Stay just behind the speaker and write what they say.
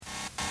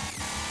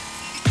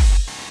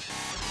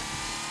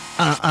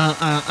Yeah.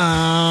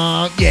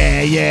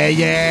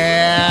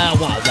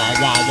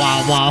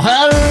 Wow.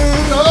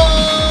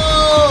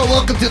 Hello!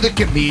 Welcome to the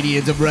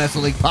Comedians of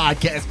Wrestling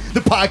podcast,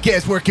 the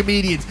podcast where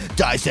comedians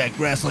dissect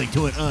wrestling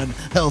to an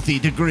unhealthy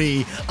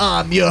degree.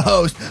 I'm your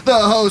host,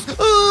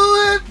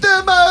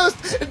 the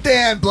most,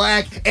 Dan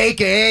Black,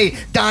 a.k.a.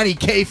 Donnie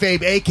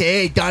Kayfabe,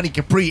 a.k.a. Donnie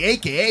Capri,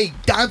 a.k.a.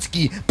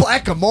 Donsky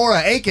Black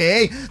Amora,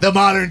 a.k.a. the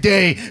modern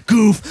day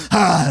Goof.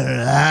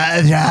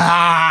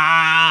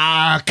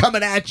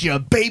 Coming at you,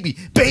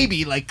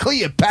 baby, like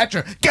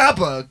Cleopatra.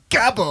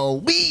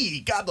 Gabba,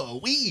 wee.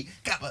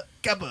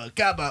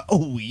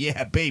 Oh,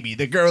 yeah, baby,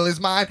 the girl is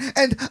mine.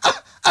 And,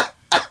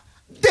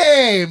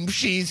 damn,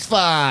 she's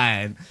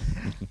fine.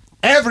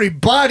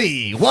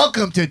 Everybody,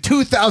 welcome to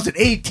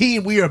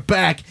 2018. We are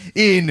back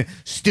in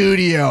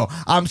studio.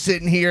 I'm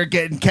sitting here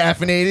getting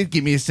caffeinated.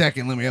 Give me a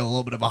second. Let me have a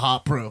little bit of a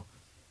hot brew.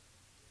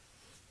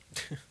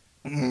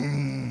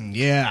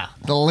 Yeah,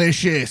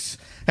 delicious.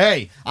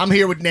 Hey, I'm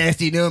here with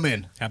Nasty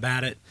Newman. How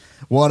about it?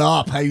 What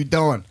up? How you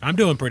doing? I'm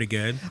doing pretty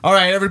good. All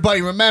right,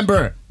 everybody,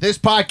 remember, this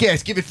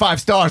podcast, give it 5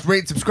 stars, rate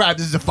and subscribe.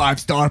 This is a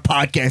 5-star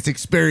podcast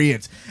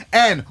experience.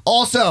 And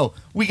also,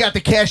 we got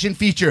the cash-in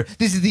feature.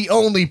 This is the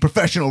only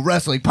professional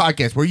wrestling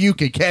podcast where you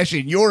can cash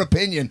in your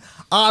opinion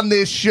on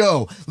this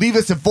show. Leave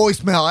us a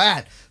voicemail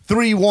at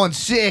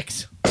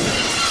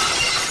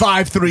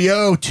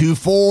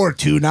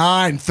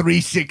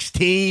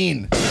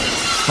 316-530-2429-316.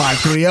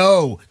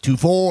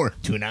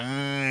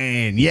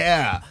 530-2429.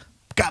 Yeah.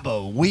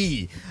 Gabbo,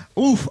 wee.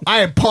 Oof,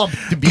 I am pumped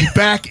to be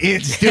back in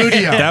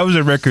studio. That was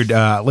a record.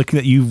 Looking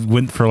at you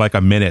went for like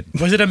a minute.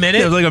 Was it a minute?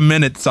 It was like a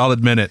minute,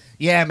 solid minute.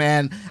 Yeah,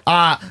 man.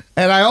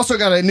 And I also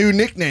got a new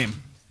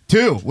nickname,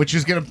 too, which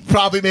is going to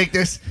probably make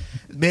this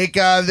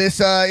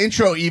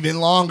intro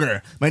even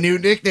longer. My new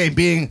nickname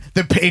being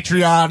the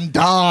Patreon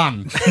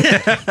Don.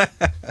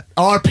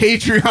 Our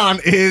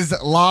Patreon is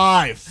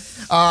live.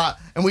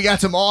 And we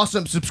got some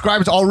awesome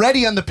subscribers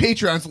already on the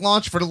Patreon. It's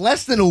launched for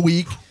less than a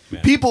week.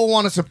 Man. People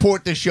want to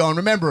support this show. And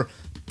remember,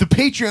 the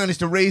Patreon is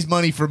to raise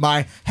money for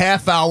my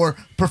half-hour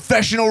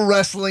professional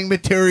wrestling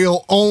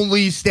material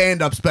only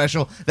stand-up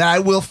special that I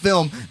will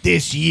film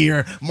this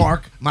year.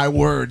 Mark my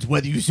words,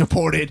 whether you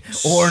support it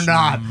or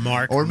not.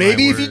 Or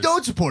maybe if you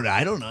don't support it.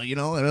 I don't know.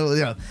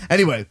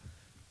 Anyway,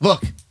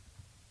 look,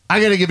 I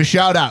got to give a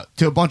shout-out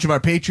to a bunch of our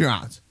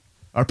Patreons.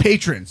 Our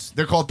patrons.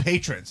 They're called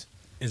patrons.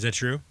 Is that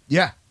true?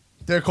 Yeah,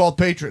 they're called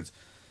patrons.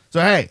 So,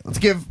 hey, let's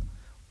give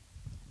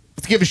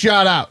a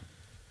shout-out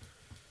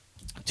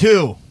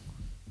to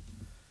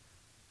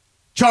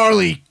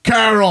Charlie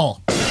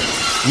Carroll.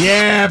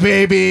 Yeah,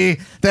 baby.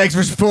 Thanks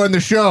for supporting the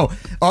show.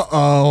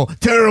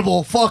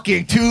 Terrible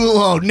fucking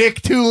Tulo.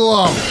 Nick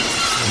Tulo.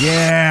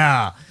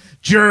 Yeah.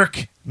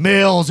 Jerk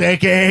Mills,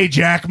 a.k.a.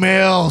 Jack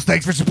Mills.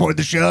 Thanks for supporting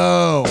the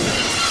show.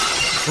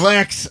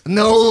 Lex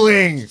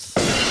Nolings.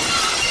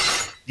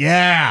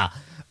 Yeah.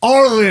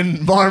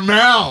 Arlen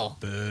Varmel.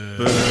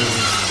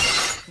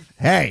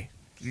 Hey,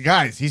 you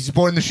guys, he's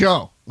supporting the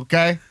show,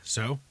 okay?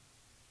 So?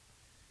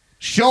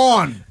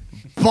 Sean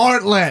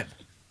Bartlett.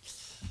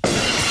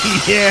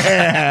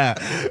 Yeah.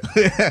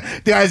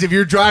 Guys, if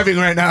you're driving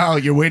right now,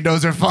 your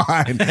windows are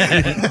fine.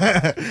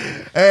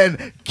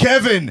 And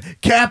Kevin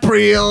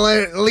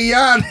Caprileon.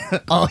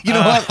 Oh, you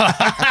know what?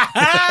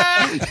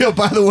 Yo,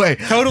 by the way.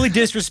 Totally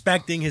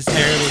disrespecting his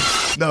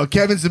heritage. No,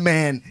 Kevin's the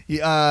man.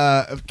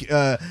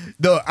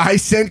 I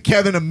sent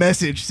Kevin a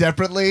message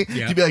separately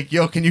to be like,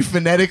 yo, can you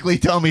phonetically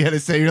tell me how to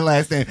say your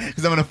last name?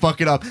 Because I'm going to fuck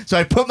it up. So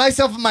I put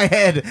myself in my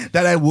head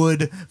that I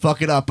would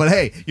fuck it up. But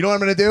hey, you know what I'm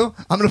going to do?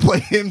 I'm going to play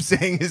him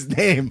saying his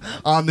name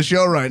on the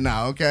show right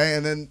now, okay?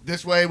 And then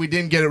this way we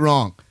didn't get it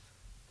wrong.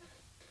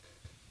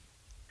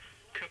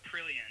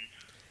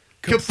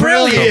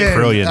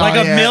 Caprillion.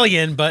 Like a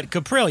million, but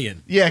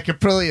Caprillion. Yeah,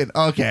 Caprillion.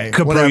 Okay.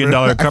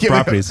 Caprillion-dollar cup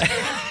properties.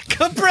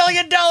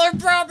 Caprillion-dollar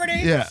property.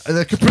 Yeah,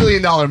 the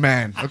Caprillion-dollar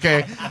man,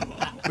 okay?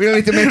 We don't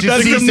need to mention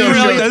That's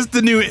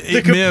the new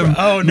meme.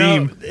 Oh,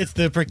 no. Meme. It's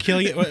the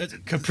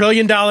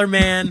Caprillion-dollar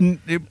man.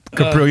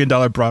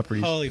 Caprillion-dollar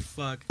properties. Holy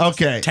fuck.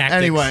 Okay. Tactics.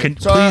 Anyway.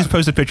 Please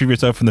post a picture of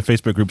yourself in the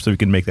Facebook group so we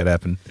can make that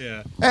happen.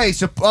 Yeah. Hey,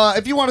 so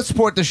if you want to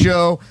support the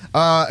show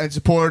and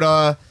support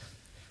the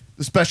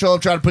special I'm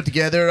trying to put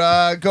together,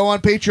 go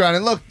on Patreon.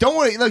 And look, don't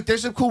worry. Look,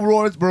 there's some cool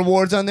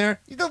rewards on there.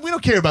 We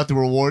don't care about the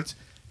rewards.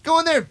 Go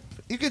in there.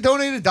 You can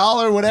donate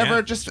 $1 or whatever.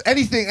 Yeah. Just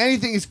anything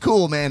is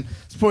cool, man.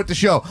 Support the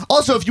show.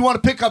 Also, if you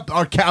want to pick up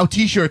our cow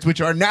T-shirts,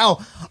 which are now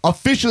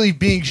officially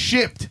being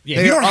shipped,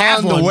 they are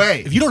on the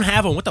way. If you don't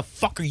have one, what the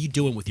fuck are you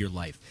doing with your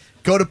life?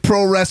 Go to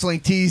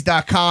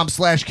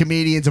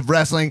prowrestlingtees.com/comedians of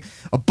wrestling.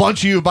 A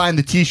bunch of you buying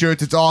the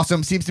T-shirts. It's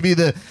awesome. Seems to be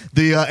the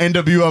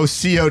NWO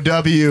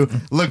COW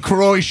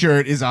LaCroix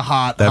shirt is a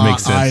hot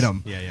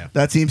item. Yeah.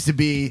 That seems to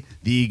be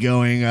the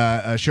going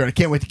shirt. I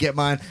can't wait to get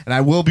mine, and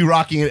I will be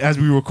rocking it as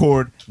we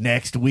record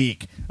next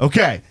week.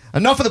 Okay,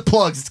 enough of the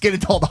plugs. Let's get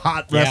into all the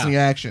hot wrestling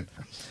action.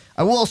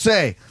 I will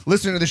say,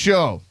 listener to the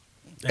show,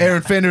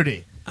 Aaron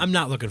Finnerty. I'm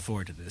not looking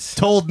forward to this.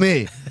 Told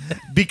me,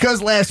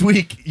 because last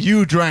week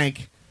you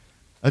drank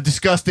a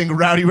disgusting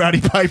Rowdy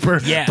Piper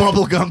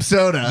bubblegum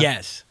soda.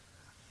 Yes.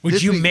 Which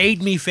This you week-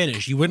 made me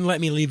finish. You wouldn't let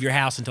me leave your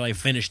house until I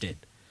finished it.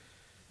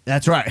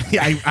 That's right.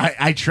 Yeah,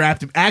 I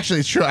trapped him.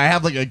 Actually, it's true. I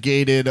have like a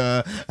gated.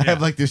 I have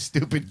like this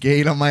stupid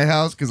gate on my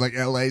house because like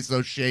LA is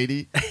so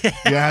shady.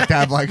 You have to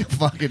have like a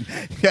fucking.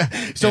 Yeah,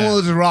 someone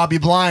will just rob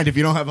you blind if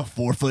you don't have a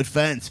 4-foot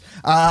fence.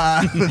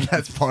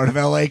 That's part of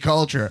LA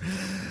culture.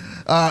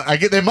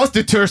 They must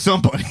deter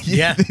somebody.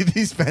 Yeah.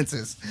 These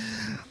fences.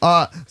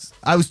 I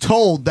was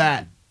told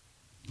that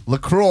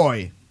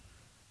LaCroix,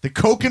 the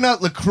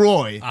coconut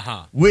LaCroix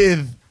Uh-huh.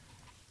 with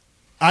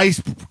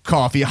iced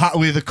coffee, hot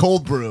with a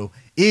cold brew,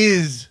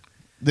 is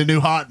the new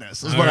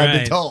hotness. Is All what I've been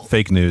right. told.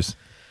 Fake news.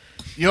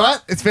 You know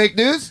what? It's fake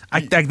news.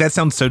 That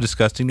sounds so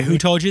disgusting. To Who me.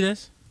 told you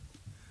this?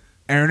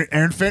 Aaron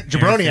Finn,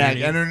 Jabroniak.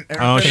 Finney. Aaron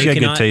Oh, she Finney. had good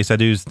Coconut. taste.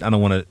 I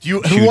don't want to.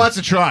 Who wants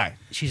to try?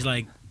 She's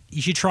like,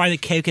 you should try the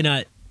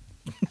coconut.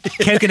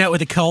 Coconut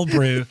with a cold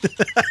brew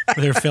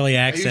with her Philly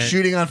Are you accent.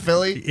 shooting on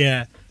Philly?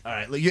 Yeah. All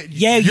right.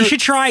 Yeah, you should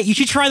try. You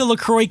should try the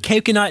LaCroix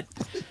coconut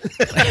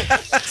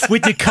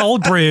with the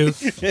cold brew.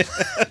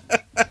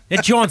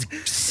 That John's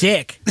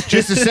sick.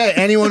 Just to say,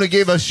 anyone who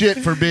gave us shit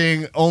for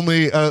being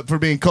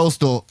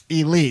coastal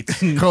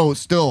elites,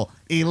 coastal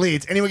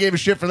elites. Anyone gave us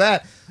shit for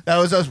that? That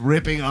was us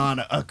ripping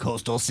on a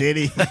coastal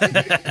city.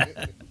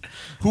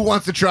 Who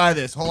wants to try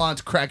this? Hold on,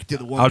 let's crack it to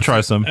the one. I'll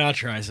try some. I'll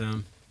try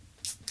some.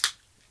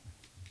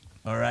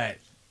 All right,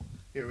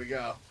 here we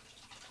go.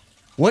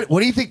 What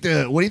do you think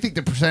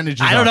the percentages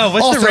I don't are? know.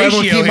 What's the Also, everyone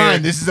ratio keep in here?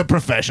 mind, this is a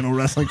professional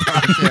wrestling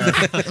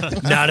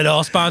podcast. Not at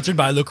all sponsored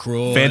by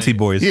LaCroix. Fancy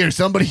boys. Here,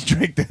 somebody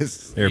drink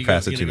this. Here, You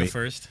pass gonna it to go me.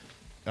 first.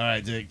 All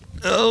right, Jake.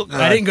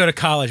 I didn't go to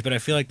college, but I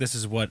feel like this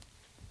is what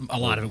a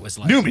lot of it was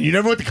like. Newman, you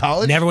never went to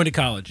college? Never went to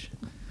college.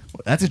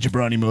 That's a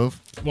jabroni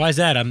move. Why is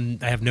that? I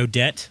have no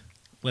debt.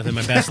 Living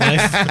my best life.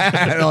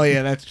 Oh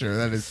yeah, that's true.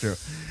 That is true.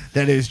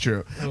 That is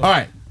true. All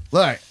right,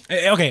 look.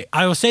 Okay,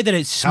 I will say that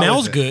it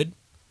smells it? good.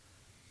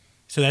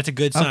 So that's a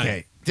good sign.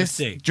 Okay, Let's just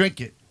see.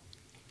 drink it.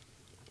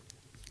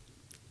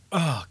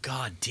 Oh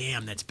god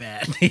damn, that's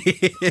bad.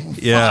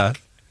 Yeah.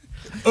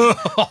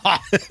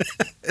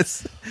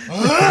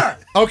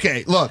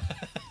 Okay, look.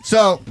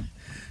 So,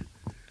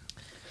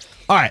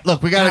 all right,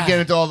 look. We got to get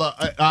into all the.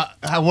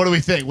 What do we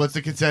think? What's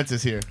the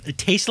consensus here? It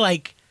tastes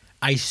like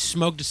I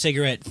smoked a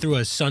cigarette through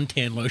a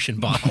suntan lotion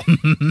bottle.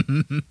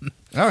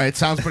 All right,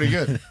 sounds pretty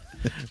good.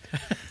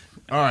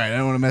 All right, I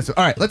don't want to mess up.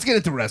 All right, let's get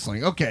into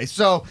wrestling. Okay,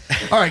 so,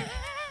 all right,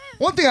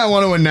 one thing I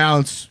want to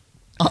announce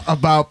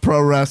about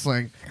pro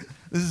wrestling.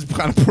 This is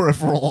kind of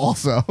peripheral,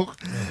 also,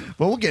 but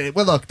we'll get it.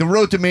 Well, look, the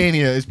road to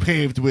Mania is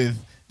paved with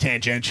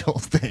tangential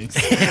things.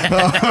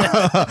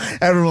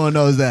 Everyone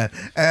knows that,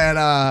 and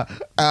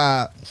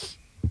I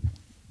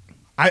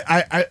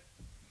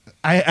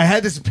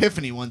had this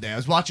epiphany one day. I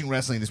was watching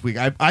wrestling this week.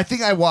 I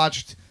think I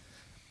watched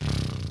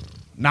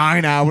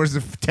 9 hours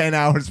of 10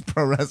 hours of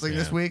pro wrestling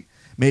this week,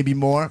 maybe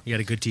more. You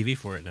got a good TV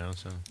for it now,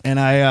 so And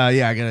I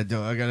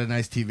got a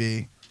nice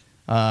TV,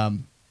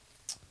 and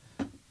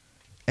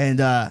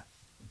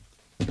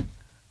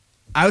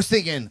I was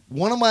thinking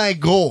one of my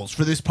goals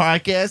for this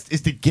podcast is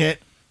to get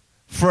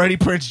Freddie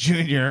Prinze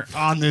Jr.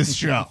 on this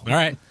show. all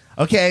right.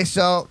 Okay,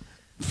 so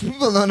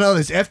people don't know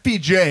this.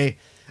 FPJ,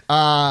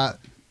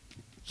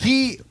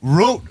 he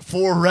wrote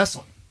for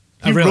wrestling.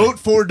 He Oh, really? wrote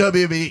for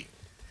WWE.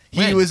 He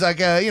When? was like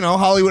a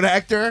Hollywood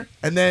actor,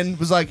 and then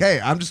was like, "Hey,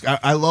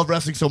 I love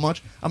wrestling so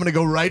much. I'm gonna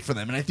go write for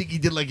them." And I think he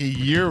did like a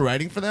year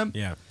writing for them.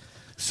 Yeah.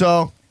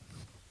 So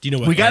Do you know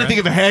what? we got to era? think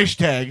of a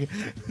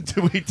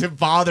hashtag to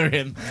bother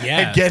him Yeah.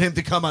 and get him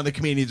to come on the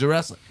Comedians of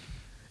Wrestling.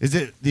 Is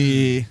it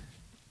the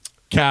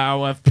Cow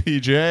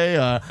FPJ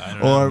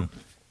don't or know.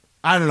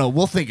 I don't know.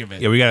 We'll think of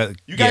it. Yeah, we got.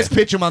 You guys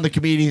pitch him on the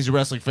Comedians of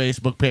Wrestling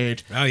Facebook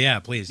page. Oh yeah,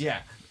 please. Yeah,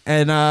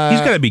 and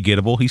He's got to be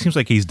gettable. He seems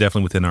like he's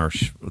definitely within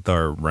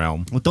our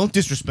realm. well, don't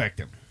disrespect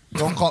him.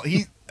 Don't call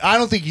I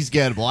don't think he's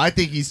gettable. I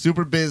think he's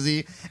super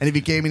busy, and if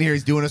he came in here,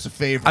 he's doing us a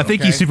favor. I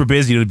think okay? he's super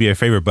busy to be a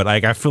favorite, but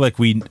I feel like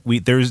we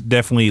there's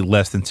definitely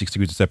less than 6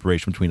 degrees of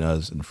separation between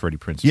us and Freddie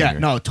Prinze Jr. Yeah,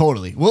 no,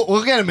 totally.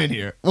 We'll get him in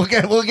here. We'll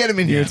get him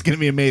in here. Yeah. It's gonna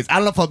be amazing. I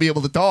don't know if I'll be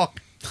able to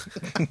talk.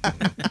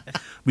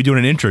 We doing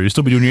an intro. You'll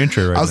still be doing your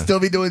intro right I'll now. still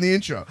be doing the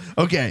intro.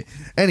 Okay.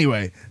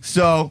 Anyway,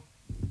 so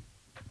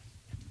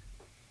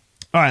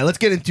all right, let's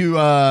get into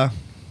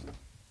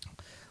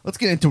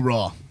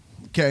Raw.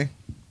 Okay.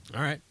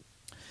 All right.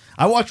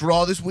 I watched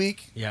Raw this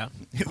week. Yeah.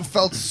 It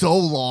felt so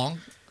long.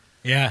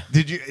 Yeah.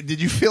 Did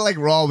you feel like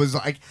Raw was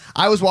like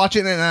I was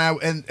watching it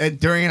and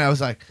during it I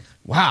was like,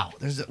 wow,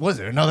 was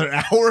there another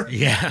hour?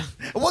 Yeah.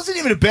 It wasn't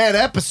even a bad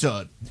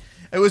episode.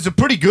 It was a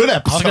pretty good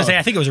episode. I was gonna say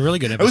I think it was a really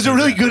good episode. It was a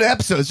really yeah. good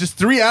episode. It's just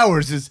 3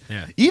 hours. Is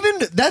Yeah. even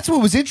that's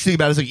what was interesting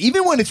about it. Is like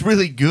even when it's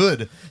really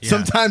good, Yeah.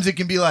 sometimes it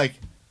can be like,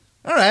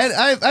 all right,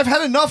 I've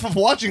had enough of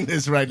watching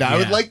this right now. I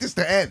would Yeah. like this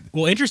to end.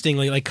 Well,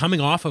 interestingly, like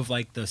coming off of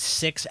like the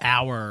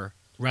 6-hour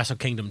Wrestle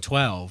Kingdom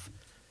 12,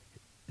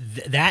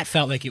 that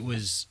felt like it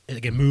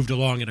moved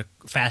along at a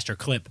faster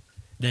clip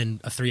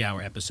than a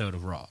 3-hour episode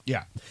of Raw.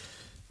 Yeah.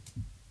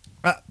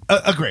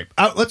 Agree.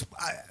 Let's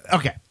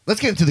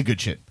get into the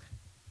good shit.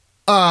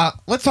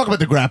 Let's talk about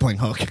the grappling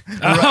hook.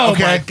 Oh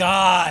okay. my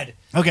god!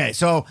 Okay,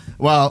 so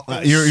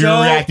you're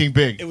So- reacting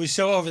big. It was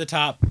so over the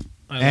top.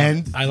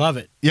 I love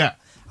it. Yeah.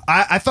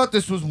 I thought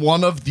this was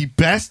one of the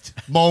best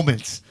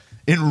moments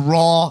in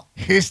Raw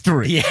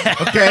history. Yeah.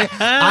 Okay?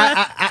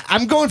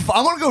 I'm going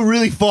I want to go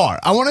really far.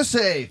 I want to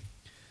say,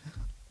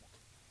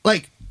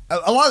 like,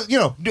 a lot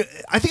of,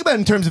 I think about it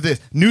in terms of this.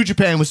 New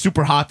Japan was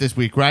super hot this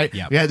week, right?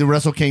 Yeah. We had the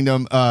Wrestle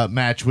Kingdom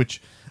match,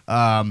 which,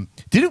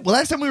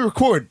 last time we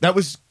record, that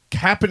was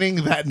happening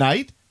that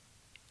night?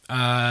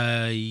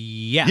 Yeah.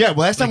 Yeah, well,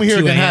 last time Like we heard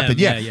it 2 didn't a.m. happen.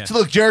 Yeah. So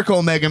look, Jericho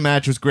Omega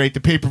match was great.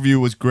 The pay-per-view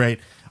was great.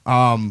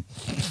 I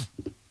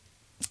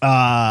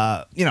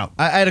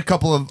had a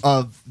couple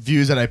of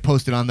views that I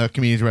posted on the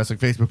Comedians Wrestling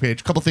Facebook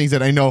page. A couple things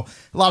that I know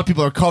a lot of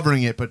people are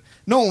covering it, but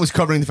no one was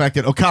covering the fact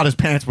that Okada's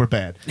pants were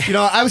bad.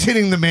 I was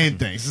hitting the main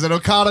things. Is that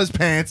Okada's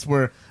pants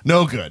were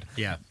no good.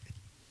 Yeah.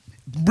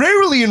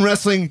 Rarely in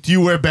wrestling do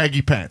you wear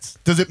baggy pants.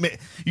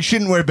 You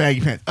shouldn't wear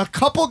baggy pants. A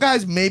couple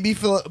guys maybe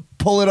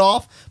pull it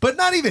off, but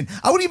not even.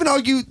 I would even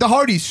argue the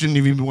Hardys shouldn't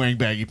even be wearing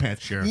baggy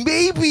pants. Sure.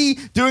 Maybe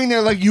during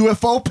their like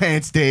UFO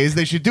pants days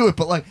they should do it,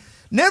 but like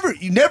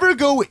you never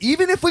go.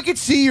 Even if we could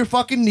see your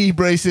fucking knee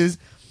braces.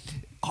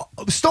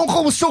 Stone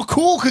Cold was so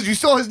cool because you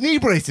saw his knee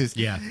braces.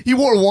 Yeah. He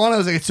wore one. I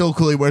was like, it's so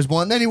cool he wears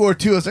one. Then he wore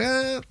two. I was like,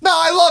 no,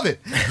 I love it.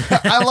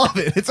 I love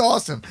it. It's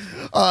awesome.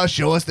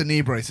 Show us the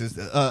knee braces.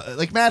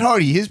 Like Matt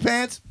Hardy, his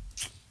pants,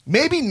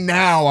 maybe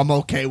now I'm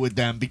okay with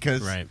them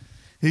because Right.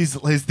 his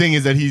thing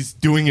is that he's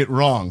doing it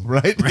wrong,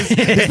 right?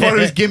 It's part of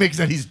his gimmick is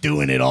that he's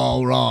doing it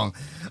all wrong.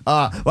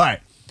 All right.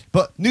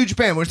 But New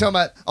Japan, we're talking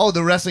about,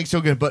 the wrestling's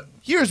so good. But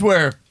here's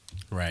where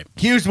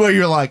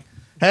you're like,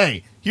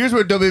 hey, here's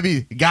where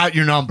WWE got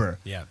your number.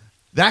 Yeah.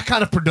 That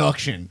kind of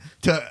production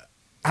to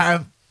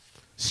have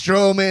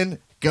Strowman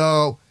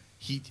go,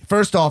 he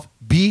first off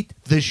beat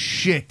the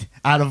shit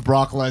out of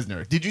Brock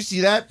Lesnar. Did you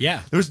see that?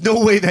 Yeah. There's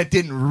no way that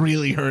didn't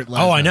really hurt Lesnar.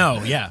 Oh, I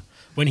know. Yeah.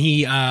 When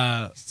he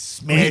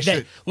Smashed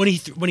it. when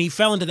he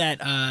fell into that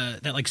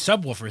like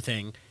subwoofer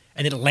thing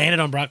and then it landed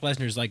on Brock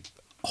Lesnar's like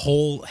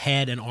whole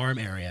head and arm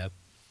area,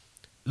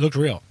 it looked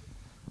real.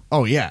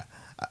 Oh yeah.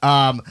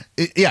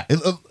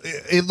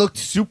 It looked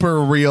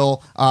super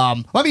real.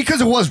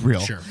 Because it was real.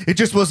 Sure. It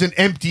just wasn't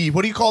empty.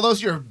 What do you call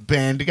those? You're a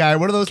band guy.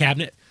 What are those?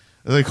 Cabinet.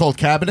 Are they called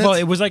cabinets? Well,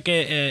 it was like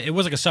a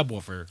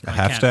subwoofer. A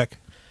half stack?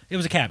 It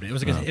was a cabinet. It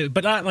was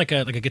but not like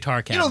a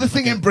guitar cabinet. the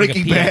thing like in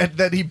Breaking like a Bad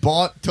that he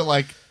bought to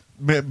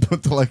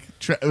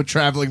a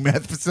traveling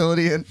meth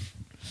facility in.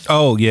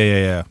 Oh,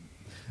 yeah.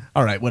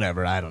 All right,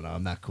 whatever. I don't know.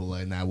 I'm not cool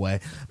in that way.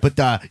 But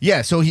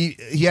so he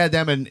had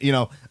them, and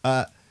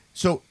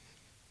so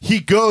he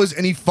goes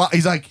and he's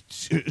like,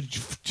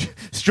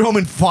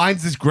 Strowman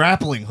finds this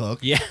grappling hook.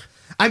 Yeah.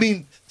 I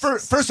mean,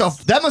 first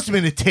off, that must have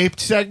been a taped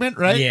segment,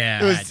 right?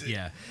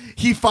 Yeah.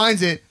 He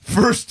finds it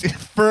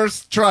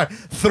first try,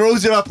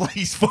 throws it up like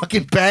he's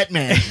fucking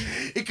Batman.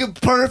 It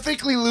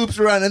perfectly loops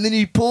around, and then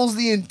he pulls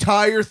the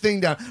entire thing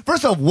down.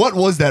 First off, what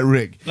was that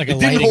rig? Like it a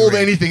didn't lighting hold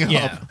rig. anything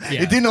Yeah, up.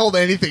 yeah. It didn't hold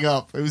anything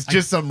up. It was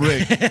just some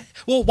rig.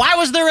 Well, why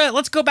was there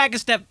let's go back a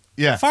step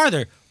Yeah.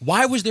 farther.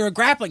 Why was there a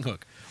grappling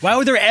hook? Why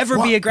would there ever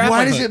be a grappling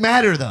Why hook? does it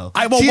matter, though?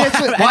 I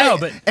know,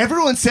 but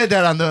everyone said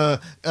that on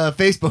the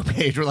Facebook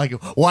page. We're like,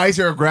 why is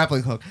there a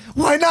grappling hook?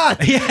 Why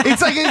not? Yeah.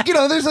 It's like,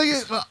 there's like,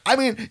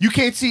 you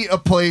can't see a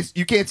place.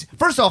 You can't.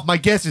 First off, my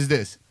guess is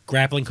this.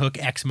 Grappling hook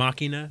ex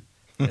machina?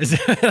 Is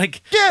it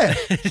like Yeah.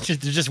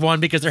 just one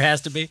because there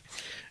has to be?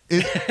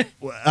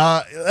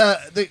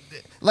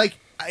 Like,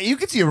 you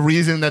could see a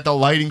reason that the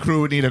lighting crew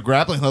would need a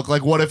grappling hook.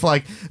 Like, what if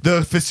like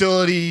the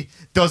facility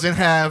doesn't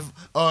have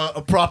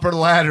a proper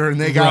ladder and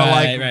they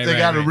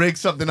gotta rig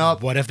something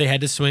up? What if they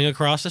had to swing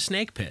across a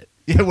snake pit?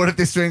 Yeah, what if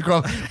they swing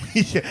across?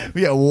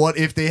 Yeah, what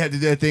if they had to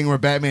do that thing where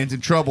Batman's in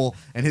trouble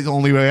and his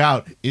only way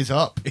out is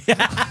up?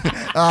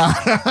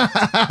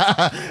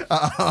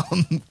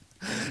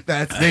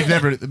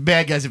 The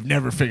bad guys have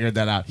never figured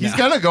that out. He's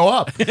gonna go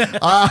up. They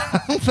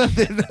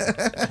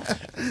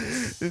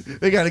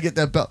gotta get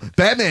that belt.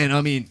 Batman, I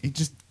mean,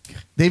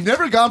 they've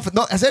never gone for.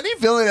 No, has any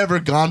villain ever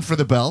gone for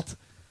the belt?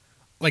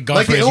 Like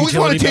for they his always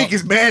want to utility take belt?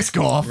 his mask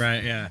off,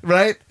 Right, yeah.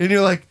 right? And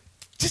you're like,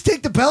 just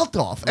take the belt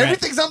off. Right.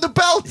 Everything's on the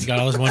belt. He's got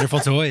all those wonderful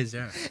toys,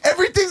 yeah.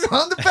 Everything's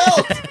on the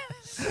belt.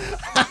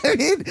 I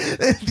mean,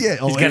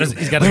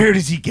 yeah. Where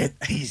does he get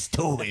these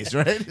toys,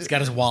 right? He's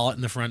got his wallet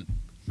in the front.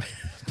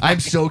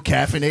 I'm so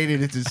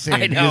caffeinated, it's insane.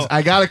 I know. Because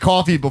I got a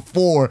coffee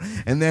before,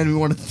 and then we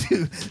wanted to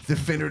do the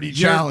Finnerty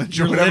Challenge.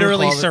 You're or whatever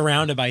literally we call it.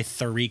 surrounded by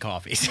 3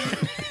 coffees.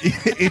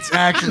 It's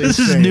actually This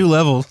insane. is new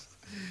levels.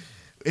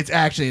 It's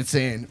actually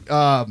insane.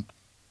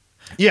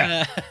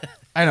 Yeah.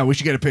 I know. We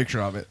should get a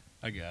picture of it.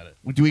 I got it.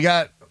 Do we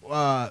got...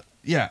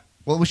 yeah.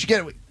 Well, we should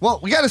get...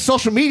 Well, we got a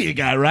social media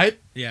guy, right?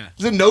 Yeah.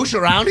 Is it Nosh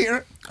around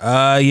here?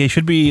 Yeah, he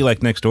should be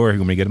like next door. You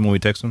want me to get him when we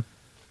text him?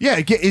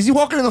 Yeah. Is he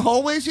walking in the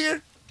hallways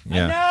here?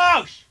 Yeah.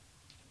 Nosh!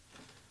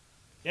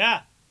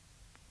 Yeah.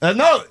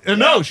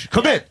 Nosh,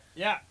 come in.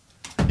 Yeah.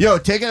 Yo,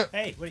 take a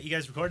Hey, what, you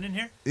guys recording in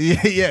here?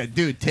 yeah,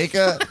 dude, take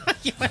a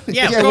Yeah,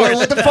 of what, course.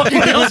 what the fuck are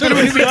you doing? I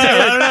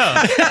don't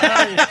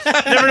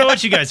know. Never know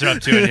what you guys are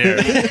up to in here.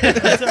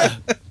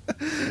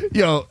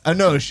 Yo,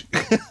 Anosh,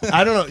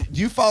 I don't know.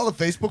 Do you follow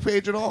the Facebook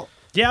page at all?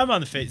 Yeah, I'm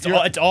on the face.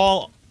 It's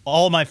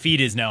all my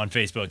feed is now on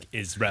Facebook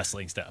is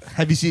wrestling stuff.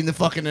 Have you seen the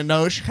fucking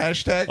Anosh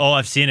hashtag? Oh,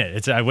 I've seen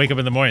it. I wake up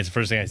in the morning. It's the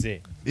first thing I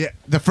see. Yeah,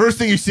 the first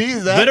thing you see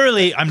is that.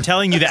 Literally, I'm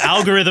telling you, the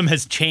algorithm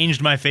has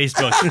changed my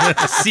Facebook.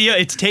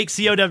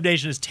 COW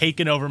Nation has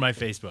taken over my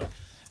Facebook.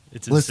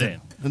 It's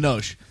insane. Listen,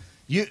 Anosh,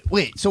 you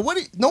wait. So what?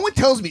 No one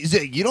tells me.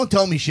 Zig, you don't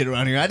tell me shit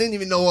around here. I didn't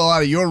even know a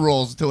lot of your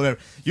roles until whatever.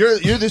 You're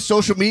the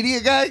social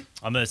media guy.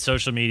 I'm a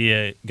social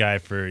media guy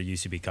for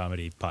UCB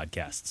Comedy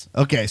podcasts.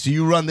 Okay, so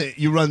you run the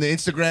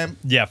Instagram.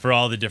 Yeah, for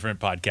all the different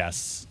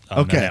podcasts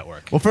on the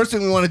network. Well, first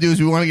thing we want to do is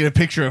we want to get a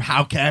picture of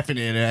how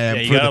caffeinated I am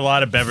Yeah, you for got the, a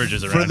lot of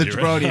beverages around for the you.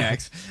 Right?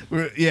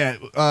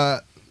 Jabroniacs. I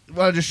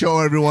want to just show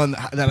everyone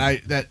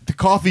that the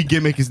coffee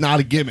gimmick is not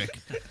a gimmick.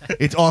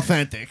 It's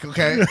authentic.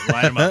 Okay.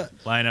 Line 'em up.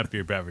 Line up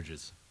your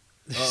beverages.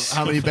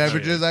 How many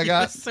beverages I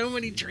got? So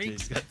many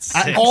drinks.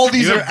 All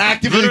these You are have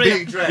actively literally-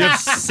 being drank. You have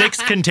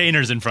 6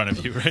 containers in front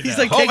of you right He's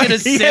now. like taking a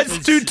He sip.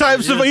 has he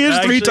has three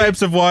Actually-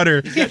 types of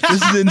water. This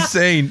is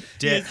insane.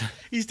 Dan,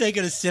 He's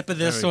taking a sip of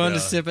this There we one, go.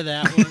 a sip of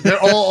that one.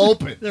 They're all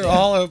open. They're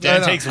all open.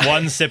 Dan know. takes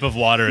one sip of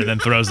water and then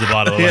throws the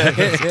bottle away.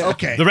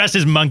 Okay. The rest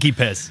is monkey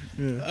piss.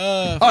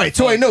 All right.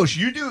 So Anosh,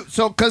 you do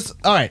so because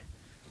all right.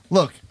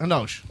 Look,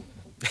 Anosh.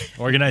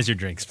 Organize your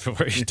drinks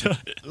before you do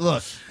it.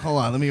 Look,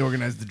 hold on. Let me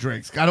organize the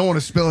drinks. I don't want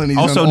to spill any.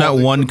 Also, on not all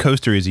the- one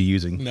coaster is he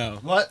using. No.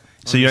 What?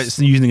 So you're not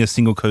using a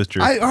single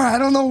coaster. All right. I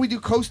don't know. We do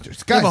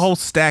coasters, I guys. have a whole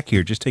stack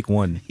here. Just take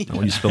one. I don't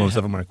want you spilling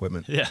stuff on my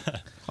equipment. Yeah.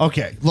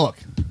 Okay. Look.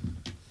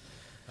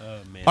 Oh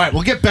man. All right.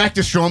 We'll get back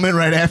to Strowman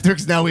right after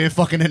because now we have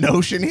fucking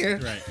Anosh in here.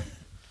 Right.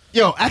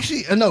 Yo,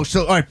 actually, Anosh.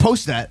 So all right,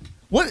 post that.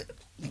 What?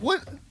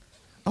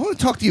 I want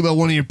to talk to you about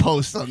one of your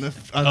posts on the.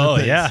 Oh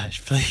things. yeah,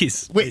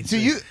 please. Wait. So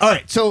you? All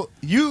right. So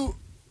you.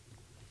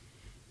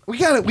 We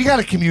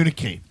gotta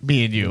communicate,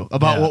 me and you,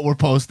 about Yeah. what we're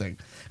posting.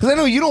 Because I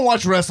know you don't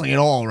watch wrestling at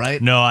all,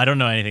 right? No, I don't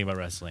know anything about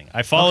wrestling.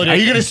 I followed Are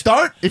it. you gonna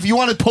start? If you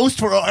want to post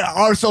for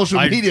our social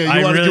media,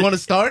 you want to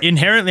start?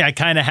 Inherently, I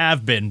kind of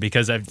have been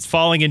because it's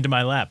falling into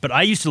my lap. But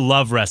I used to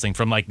love wrestling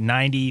from like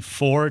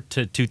 '94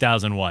 to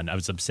 2001. I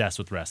was obsessed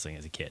with wrestling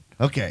as a kid.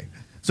 Okay.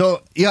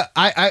 So yeah,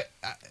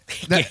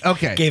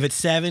 okay. Gave it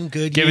 7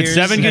 good Give years. it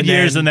 7 good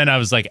years, and then I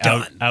was like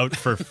done. out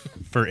for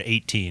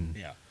 18.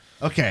 Yeah.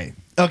 Okay.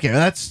 Okay,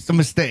 that's a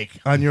mistake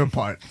on your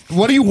part.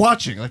 What are you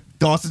watching? Like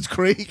Dawson's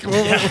Creek?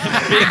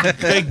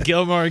 Big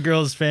Gilmore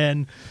Girls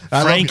fan.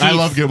 I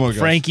love Gilmore Girls.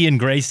 Frankie and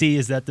Gracie.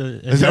 Is that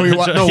the? Is that what you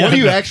watch? No, Yeah, what do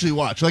you no. actually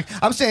watch? Like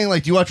I'm saying,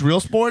 like, do you watch real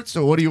sports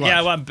or what do you watch?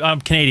 Yeah, well,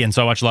 I'm Canadian,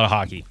 so I watch a lot of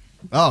hockey.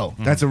 Oh,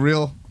 that's a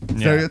real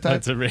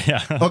stereotype. That's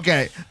yeah.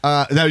 Okay.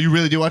 Now you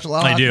really do watch a lot.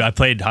 Of I hockey? do. I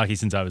played hockey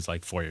since I was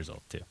like 4 years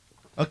old too.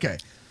 Okay.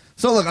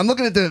 So look, I'm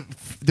looking at the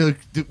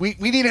we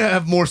need to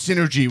have more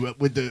synergy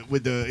with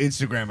the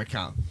Instagram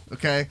account.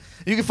 Okay,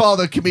 you can follow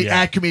the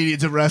Yeah. at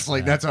Comedians of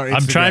Wrestling. That's our Instagram.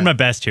 I'm trying my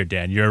best here,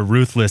 Dan. You're a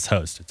ruthless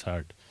host. It's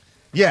hard.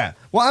 Yeah.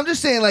 Well, I'm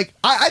just saying, like,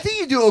 I think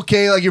you do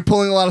okay. Like, you're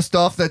pulling a lot of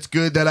stuff that's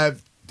good that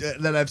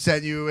I've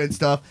sent you and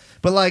stuff.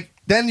 But like,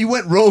 then you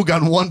went rogue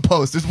on one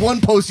post. There's one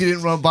post you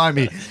didn't run by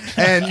me,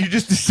 and you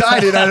just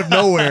decided out of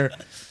nowhere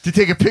to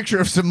take a picture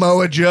of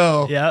Samoa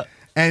Joe. Yeah.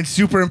 And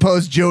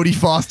superimpose Jodie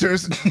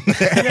Foster's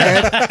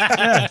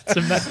head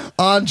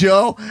on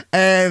Joe,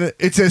 and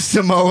it says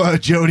Samoa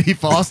Jodie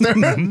Foster.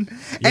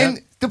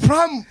 And the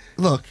problem,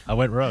 look, I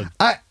went rogue.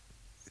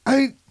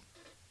 I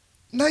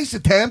nice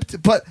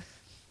attempt, but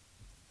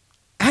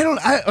all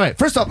right,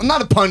 first off, I'm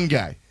not a pun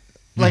guy.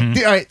 Like,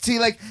 all right, see,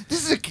 like,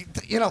 this is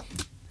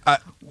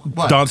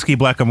what? Donsky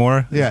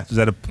Blackamora. Yeah. Is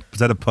that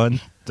a pun?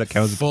 Does that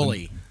count as a pun?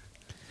 Fully.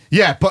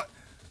 Yeah, but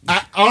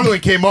Arlen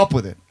came up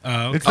with it.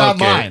 Oh, It's not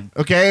okay. mine,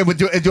 okay? But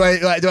do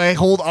I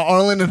hold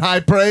Arlen in high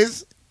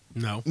praise?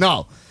 No.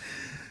 No.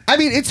 I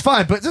mean, it's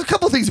fine, but there's a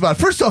couple things about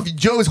it. First off,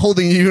 Joe is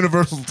holding a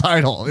Universal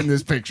title in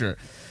this picture.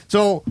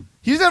 So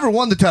he's never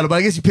won the title, but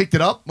I guess he picked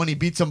it up when he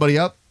beat somebody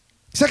up.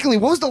 Secondly,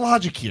 what was the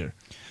logic here?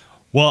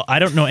 Well, I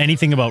don't know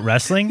anything about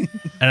wrestling,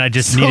 and I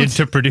just needed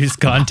to produce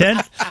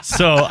content,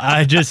 so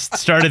I just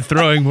started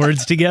throwing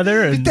words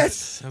together, and That's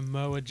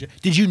Samoa Joe.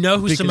 Did you know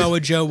who Samoa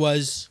Joe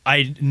was?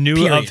 I knew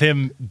Period. of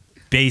him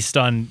based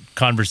on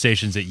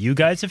conversations that you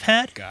guys have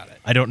had. Got it.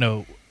 I don't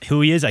know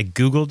who he is. I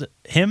Googled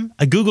him.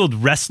 I Googled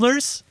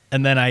wrestlers,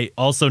 and then I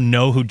also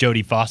know who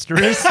Jodie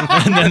Foster is,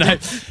 and then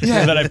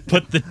I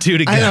put the two I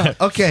together.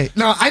 know. Okay.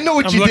 No, I know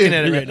what I'm you looking did.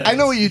 at it right now. I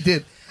know what you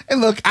did. And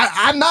look,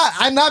 I'm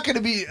not going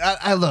to be.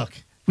 I look.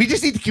 We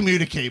just need to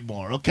communicate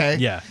more, okay?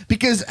 Yeah.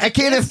 Because I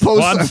can't have posts.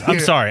 Well, on I'm here.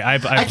 sorry. I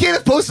can't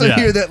have posts on yeah.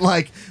 here that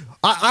like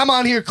I'm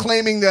on here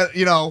claiming that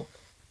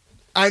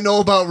I know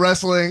about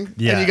wrestling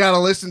Yeah. and you got to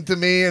listen to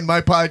me and my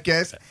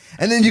podcast,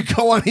 and then you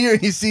go on here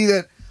and you see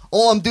that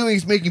all I'm doing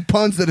is making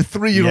puns that a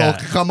 3-year-old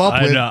could come up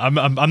I with. know.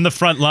 I'm the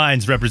front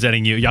lines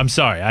representing you. I'm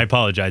sorry. I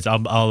apologize.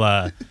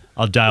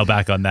 I'll dial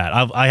back on that.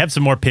 I have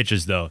some more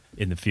pitches though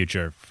in the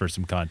future for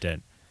some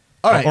content.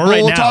 All right, Or well,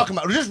 right we'll now. talk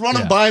about. Just run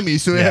them Yeah. by me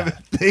so we Yeah. have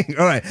a thing.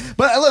 All right,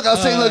 but look, I'll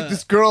say, look,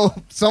 this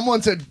girl.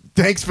 Someone said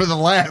thanks for the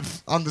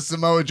laugh on the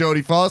Samoa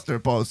Jodie Foster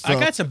post. So. I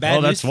got some bad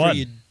Oh, news that's for one.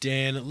 you,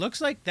 Dan. It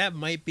looks like that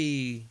might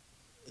be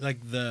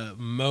like the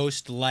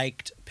most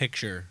liked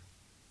picture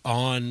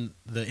on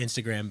the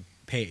Instagram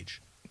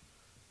page.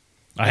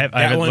 I That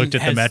haven't one looked at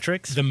the has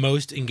metrics. The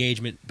most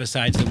engagement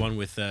besides the one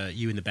with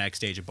you in the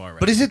backstage at bar. Right?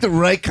 But is it the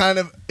right kind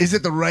of? Is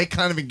it the right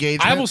kind of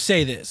engagement? I will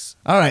say this: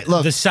 All right,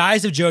 look. the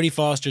size of Jodie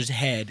Foster's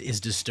head is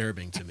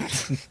disturbing to me.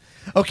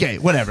 Okay,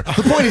 whatever.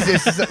 The point is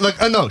this: is that, look,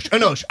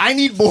 Anosh, I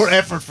need more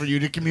effort for you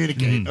to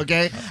communicate.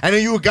 Okay, I know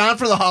you were gone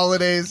for the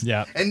holidays.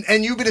 Yeah.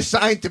 and you've been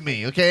assigned to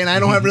me. Okay, and I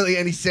don't have really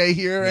any say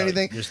here or No,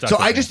 anything. you're stuck So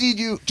with I me. just need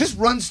you just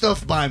run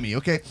stuff by me.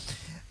 Okay,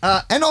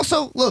 and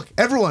also look,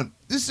 everyone,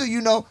 just so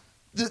you know,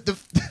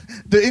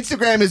 the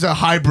Instagram is a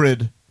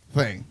hybrid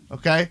thing.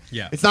 Okay,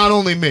 Yeah. it's not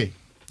only me.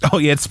 Oh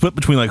yeah, it's split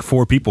between like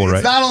 4 people, right?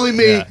 It's not only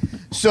me. Yeah.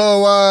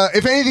 So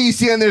if anything you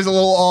see on there's a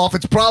little off,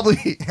 it's probably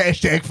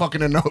hashtag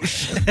fucking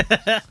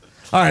Anosh.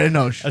 All right,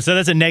 Anosh. So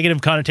that's a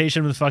negative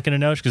connotation with fucking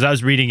Anosh because I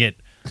was reading it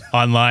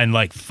online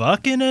like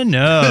fucking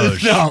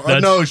Anosh. No,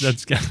 Anosh.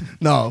 That's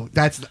No,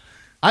 that's.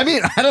 I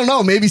mean, I don't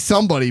know. Maybe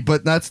somebody,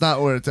 but that's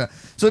not where it's at.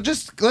 So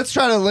just let's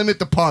try to limit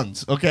the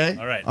puns, okay?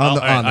 all right. On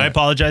the, All right. on I that.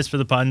 apologize for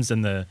the puns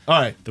and the All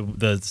right. the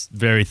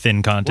very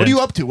thin content. What are you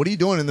up to? What are you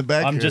doing in the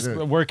back? I'm here, just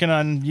dude? working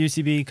on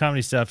UCB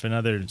comedy stuff and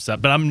other stuff,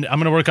 but I'm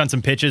gonna work on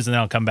some pitches and then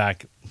I'll come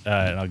back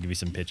and I'll give you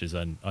some pitches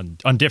on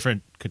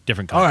different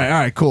content. All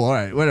right, cool. All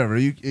right, whatever.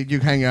 You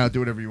hang out, do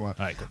whatever you want.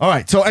 All right, cool. All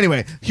right. So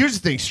anyway, here's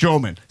the thing,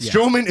 Strowman. Yeah.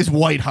 Strowman is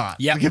white hot.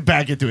 Yep. Get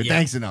back into it. Yeah.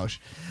 Thanks, Anosh.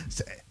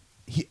 So,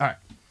 all right.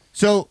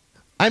 So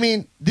I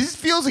mean, this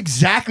feels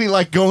exactly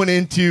like going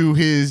into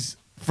his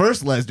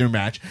first Lesnar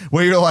match,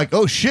 where you're like,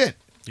 oh shit.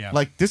 Yeah.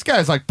 Like this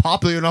guy's like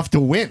popular enough to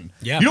win.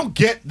 Yeah. You don't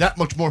get that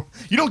much more.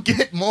 You don't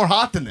get more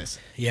hot than this.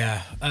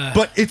 Yeah,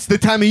 But it's the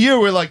time of year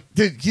where like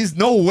there's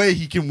no way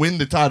he can win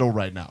the title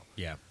right now.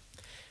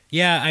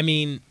 yeah. I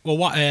mean, well,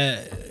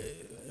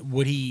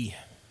 would he?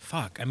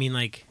 Fuck. I mean,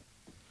 like,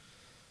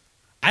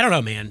 I don't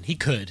know, man. He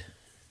could,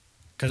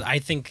 because I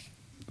think.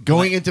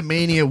 Going into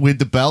Mania with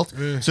the belt.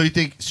 So you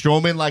think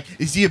Strowman, like,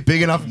 is he a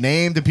big enough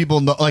name that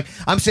people know? Like,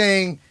 I'm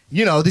saying,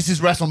 this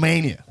is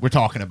WrestleMania we're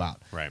talking about.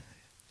 Right.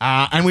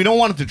 And we don't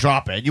want him to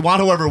drop it. You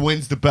want whoever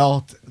wins the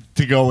belt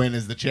to go in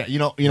as the champ.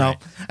 Right.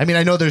 I mean,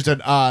 I know there's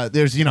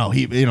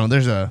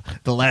the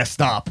last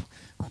stop,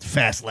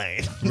 fast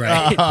lane.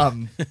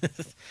 Right.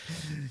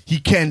 He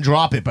can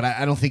drop it, but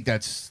I don't think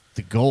that's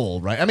the goal,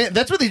 right? I mean,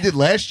 that's what they did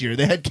last year.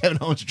 They had Kevin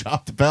Owens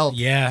drop the belt.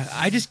 Yeah,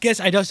 I just guess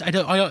I just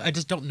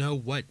don't know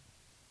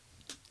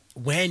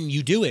when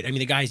you do it. I mean,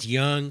 the guy's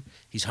young,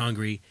 he's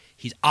hungry,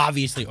 he's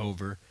obviously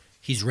over,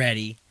 he's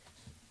ready.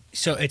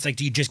 So it's like,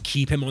 do you just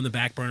keep him on the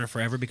back burner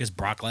forever because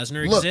Brock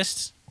Lesnar Look,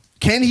 exists?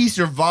 Can he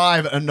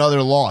survive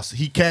another loss?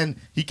 He can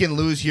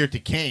lose here to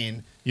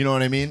Kane. You know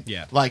what I mean?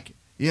 Yeah. Like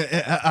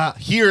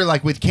here,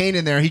 like with Kane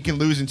in there, he can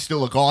lose and still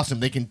look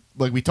awesome. They can,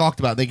 like we talked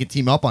about, they can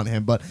team up on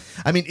him. But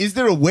I mean, is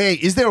there a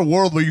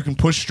world where you can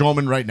push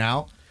Strowman right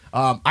now?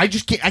 I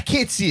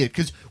can't see it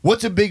because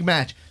what's a big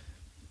match?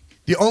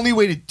 The only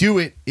way to do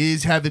it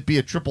is have it be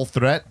a triple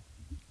threat,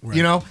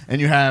 Right.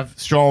 and you have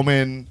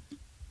Strowman.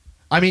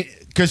 I mean,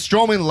 because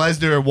Strowman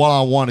Lesnar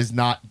 1-on-1 is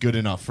not good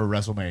enough for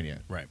WrestleMania.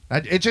 Right.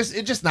 It's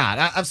just not.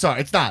 I'm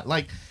sorry, it's not.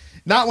 Like,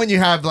 not when you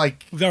have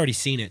like We've already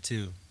seen it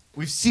too.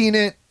 we've seen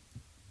it.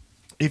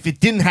 If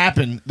it didn't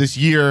happen this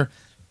year,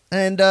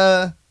 and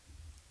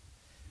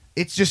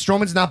it's just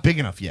Strowman's not big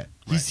enough yet.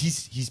 Right.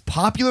 He's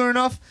popular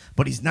enough,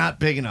 but he's not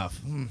big enough.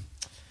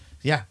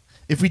 Yeah.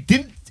 If we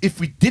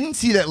didn't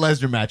see that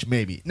Lesnar match,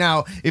 maybe.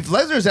 Now, if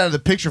Lesnar's out of the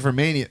picture for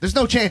Mania, there's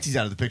no chance he's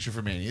out of the picture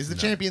for Mania. He's the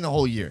champion the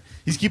whole year.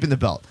 He's keeping the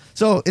belt.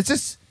 So it's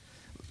just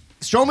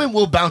Strowman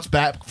will bounce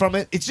back from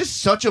it. It's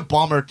just such a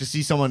bummer to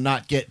see someone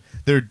not get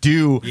their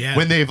due Yeah.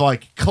 when they've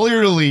like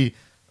clearly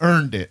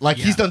earned it. Like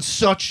Yeah. he's done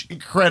such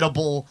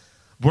incredible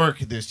work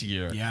this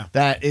year. Yeah.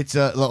 That it's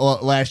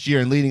last year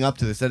and leading up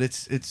to this that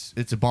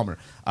it's a bummer.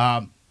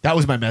 That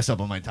was my mess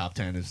up on my top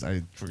 10.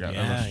 I forgot.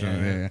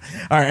 Yeah.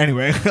 All right.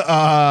 Anyway,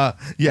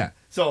 yeah.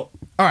 So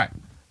all right,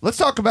 let's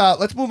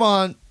move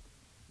on.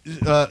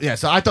 Yeah.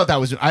 So I thought that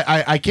was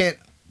I can't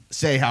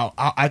say how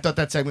I thought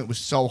that segment was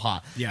so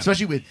hot. Yeah.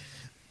 Especially with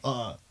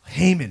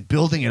Heyman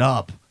building it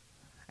up.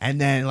 And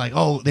then, like,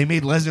 oh, they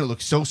made Lesnar look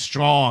so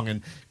strong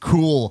and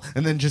cool.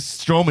 And then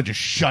just Strowman just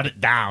shut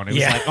it down. It was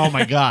Yeah. like, oh,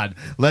 my God.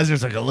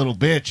 Lesnar's like a little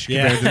bitch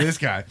compared to this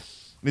guy.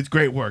 It's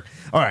great work.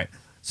 All right.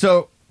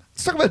 So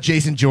let's talk about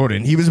Jason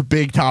Jordan. He was a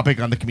big topic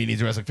on the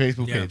Comedians Wrestling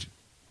Facebook Yeah. page.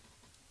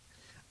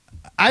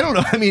 I don't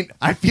know. I mean,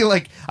 I feel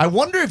like I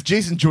wonder if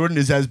Jason Jordan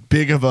is as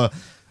big of a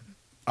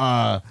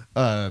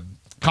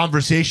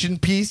conversation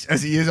piece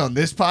as he is on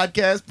this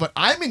podcast, but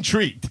I'm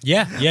intrigued.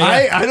 Yeah.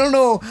 I don't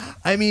know.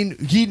 I mean,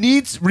 he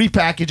needs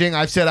repackaging.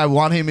 I've said I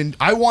want him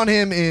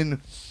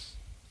in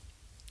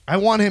I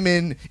want him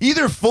in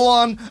either full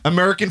on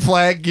American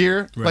flag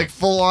gear, Right. like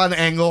full on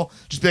Angle.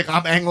 Just be like,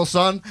 I'm Angle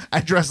son. I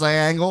dress like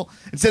Angle.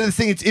 Instead of this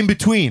thing, it's in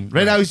between.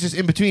 Right now, he's just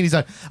in between. He's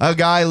like a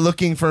guy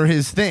looking for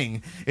his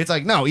thing. It's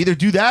like, no, either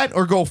do that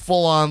or go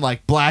full on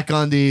like black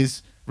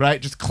undies,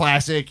 right? Just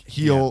classic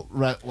heel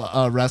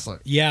wrestler.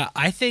 Yeah,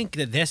 I think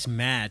that this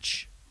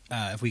match,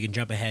 if we can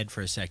jump ahead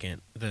for a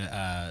second,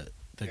 the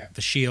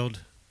Shield,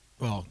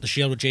 the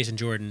Shield with Jason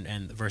Jordan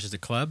and versus the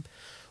Club,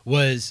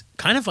 was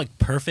kind of like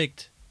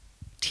perfect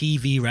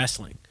TV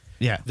wrestling.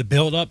 Yeah. The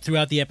build up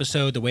throughout the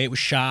episode, the way it was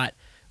shot,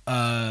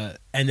 and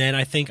then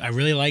I think I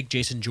really like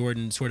Jason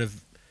Jordan sort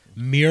of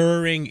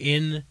mirroring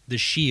in the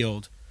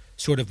Shield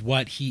sort of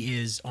what he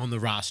is on the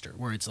roster,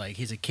 where it's like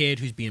he's a kid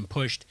who's being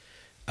pushed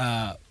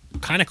kind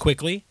of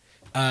quickly,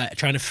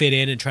 trying to fit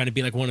in and trying to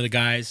be like one of the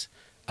guys,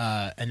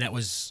 and that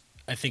was,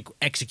 I think,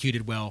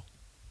 executed well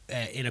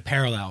in a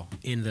parallel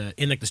in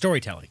like the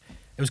storytelling.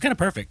 It was kind of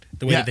perfect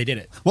the way that they did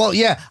it. Well,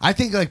 yeah, I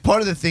think like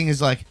part of the thing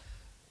is like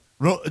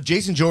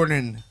Jason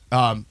Jordan,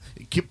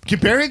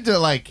 comparing to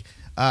like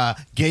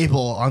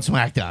Gable on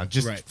SmackDown,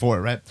 just Right. for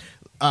it, right?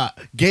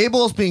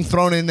 Gable's being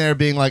thrown in there,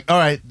 being like, all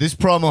right, this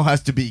promo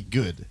has to be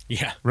good,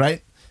 Yeah.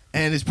 right?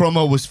 And his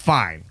promo was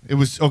fine. It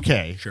was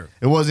okay. Sure.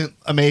 It wasn't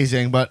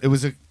amazing, but it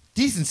was a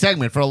decent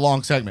segment for a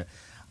long segment.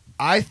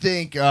 I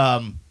think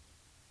if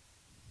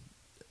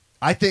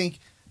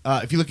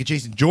you look at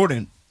Jason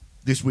Jordan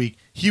this week,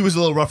 he was a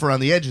little rough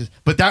around the edges,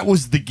 but that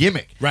was the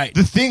gimmick. Right.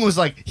 The thing was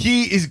like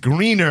he is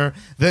greener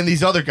than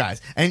these other guys,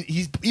 and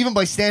he's even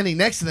by standing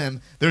next to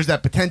them, there's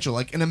that potential,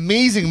 like an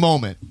amazing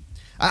moment.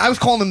 I was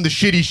calling him the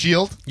shitty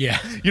Shield. Yeah.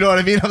 You know what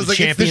I mean? I was The like,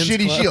 it's the Champions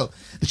shitty Club. Shield.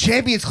 The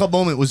Champions Club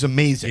moment was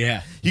amazing.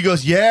 Yeah. He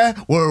goes, yeah,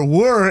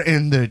 we're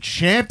in the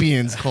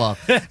Champions Club.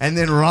 And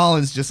then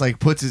Rollins just like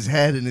puts his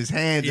head in his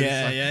hands. And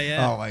it's like,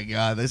 Yeah. oh my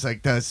God. That's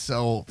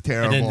so And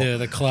terrible. then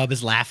the Club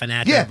is laughing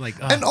at Yeah. him. Like,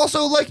 oh. And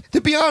also, like, to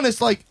be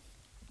honest, like,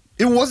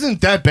 it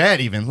wasn't that bad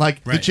even.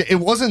 Like, Right. it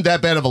wasn't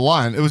that bad of a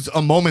line. It was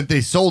a moment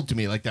they sold to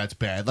me like that's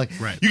bad. Like,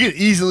 Right. you could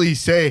easily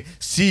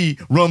see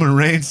Roman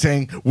Reigns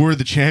saying, we're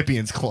the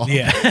Champions Club.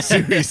 Yeah.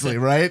 Seriously,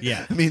 right?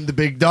 Yeah. I mean, the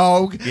big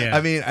dog. Yeah.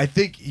 I mean, I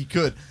think he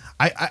could.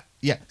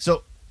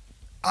 So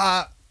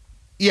I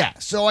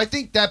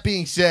think that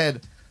being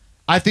said,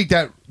 I think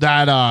I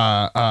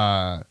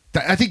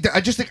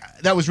just think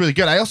that was really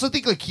good. I also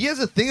think like he has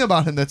a thing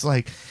about him that's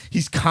like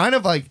he's kind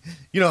of like,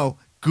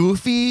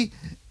 goofy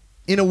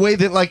in a way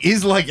that like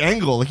is like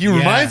Angle. Like he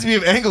reminds me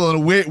of Angle in a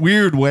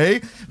weird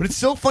way, but it's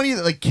so funny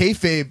that like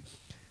kayfabe,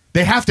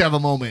 they have to have a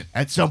moment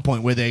at some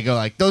point where they go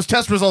like those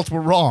test results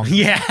were wrong.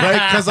 Yeah.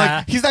 Right? Because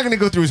like he's not going to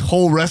go through his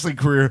whole wrestling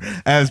career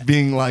as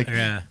being like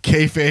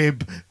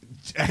kayfabe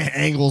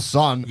Angle's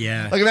son.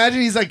 Yeah. Like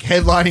imagine he's like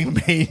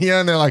headlining Mania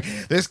and they're like,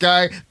 this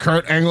guy,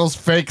 Kurt Angle's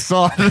fake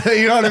son.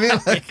 You know what I mean?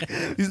 Like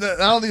I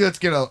don't think that's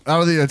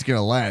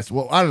gonna last.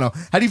 Well, I don't know.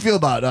 How do you feel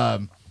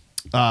about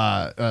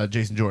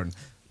Jason Jordan?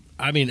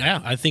 I mean, yeah,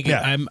 I think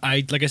Yeah.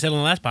 I like I said on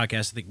the last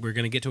podcast, I think we're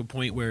going to get to a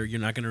point where you're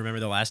not going to remember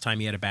the last time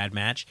he had a bad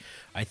match.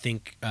 I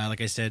think,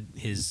 like I said,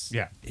 his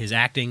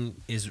acting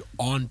is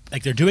on.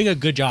 Like they're doing a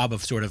good job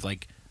of sort of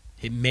like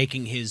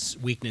making his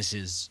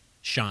weaknesses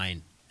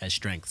shine as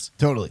strengths.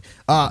 Totally.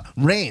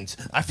 Reigns.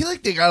 I feel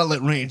like they gotta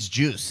let Reigns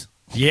juice.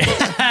 Yeah,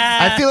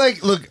 I feel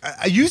like, look,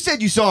 you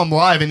said you saw him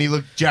live and he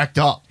looked jacked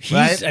up,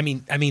 right? I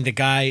mean, the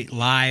guy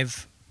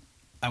live,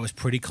 I was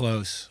pretty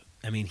close.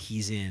 I mean,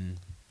 he's in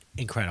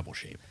incredible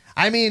shape.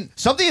 I mean,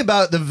 something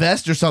about the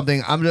vest or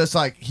something, I'm just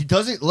like, he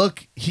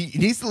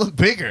needs to look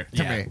bigger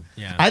to me.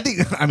 Yeah.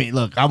 I mean,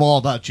 look, I'm all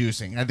about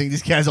juicing. I think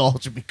these guys all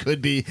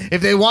could be.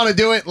 If they want to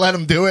do it, let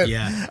them do it.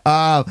 Yeah.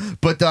 I'm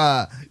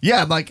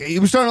like, he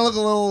was starting to look a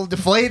little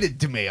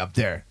deflated to me up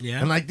there. Yeah.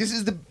 I'm like, this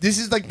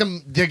is like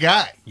the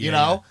guy, you Yeah.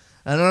 know?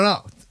 I don't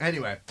know.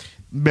 Anyway,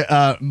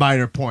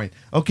 minor point.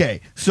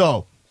 Okay,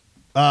 so,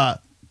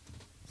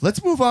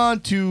 let's move on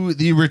to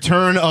the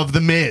return of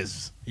The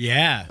Miz.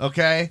 Yeah.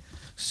 Okay,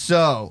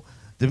 so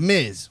The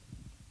Miz.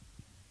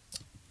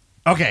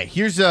 Okay,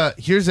 here's a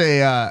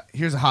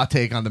hot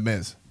take on The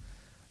Miz.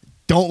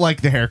 Don't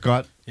like the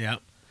haircut, Yeah.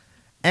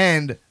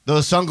 and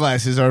those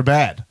sunglasses are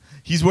bad.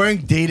 He's wearing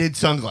dated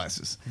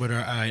sunglasses. But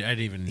I didn't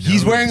even know.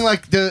 He's wearing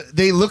like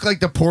they look like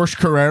the Porsche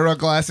Carrera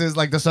glasses,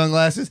 like the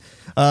sunglasses.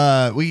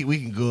 We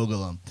can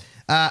Google them.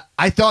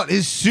 I thought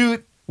his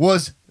suit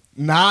was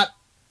not.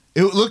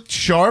 It looked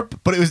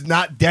sharp, but it was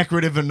not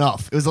decorative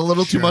enough. It was a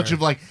little too Sure. much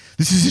of like,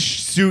 this is a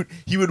suit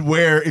he would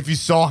wear if you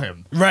saw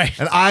him. Right.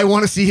 And I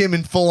want to see him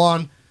in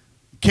full-on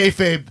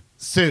kayfabe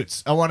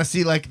suits. I want to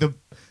see like the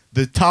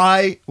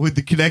tie with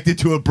the connected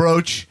to a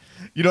brooch.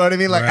 You know what I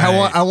mean? Like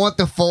Right. I want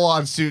the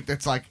full-on suit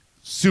that's like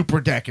super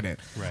decadent.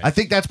 Right. I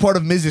think that's part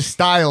of Miz's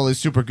style is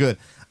super good.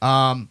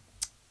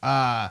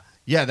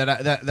 Yeah,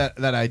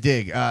 that I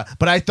dig.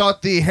 But I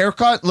thought the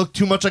haircut looked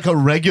too much like a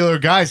regular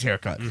guy's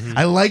haircut. Mm-hmm.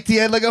 I liked he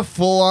had like a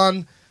full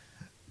on,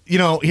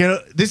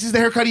 this is the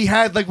haircut he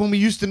had like when we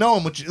used to know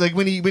him, which like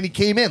when he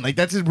came in, like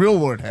that's his real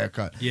world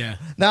haircut. Yeah.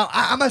 Now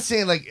I'm not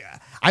saying like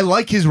I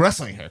like his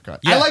wrestling haircut.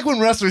 Yeah. I like when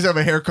wrestlers have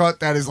a haircut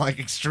that is like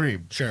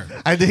extreme. Sure.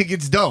 I think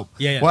it's dope.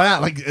 Yeah. Why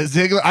not? Like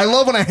Ziggler. I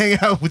love when I hang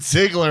out with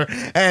Ziggler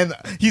and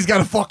he's got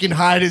to fucking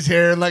hide his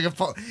hair like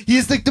he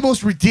has like the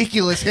most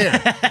ridiculous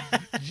hair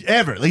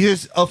ever. Like he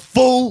has a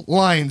full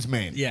lion's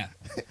mane. Yeah.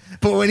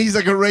 But when he's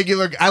like a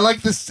regular, I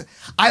like this.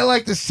 I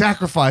like the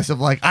sacrifice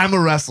of like I'm a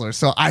wrestler,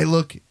 so I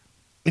look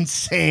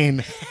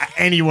insane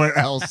anywhere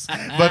else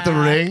but the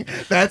ring.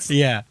 That's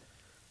Yeah.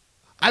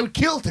 I would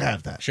kill to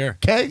have that. Sure.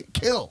 Okay,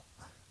 kill.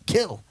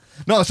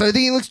 No, so I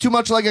think he looks too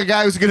much like a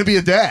guy who's going to be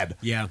a dad.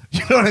 Yeah.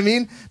 You know what I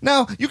mean?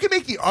 Now you can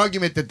make the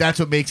argument that that's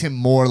what makes him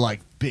more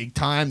like big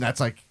time. That's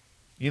like,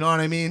 you know what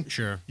I mean?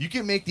 Sure. You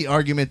can make the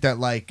argument that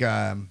like.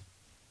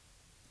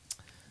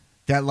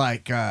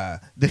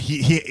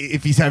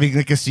 If he's having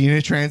like a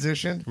Cena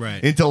transition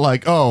Right. into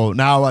like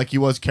now like he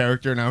was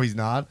character now he's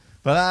not,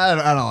 but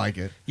I don't like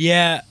it.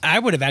 Yeah, I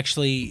would have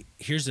actually.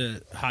 Here's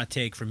a hot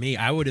take from me.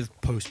 I would have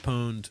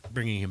postponed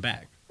bringing him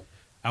back.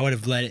 I would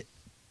have let it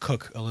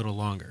cook a little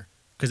longer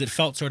because it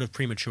felt sort of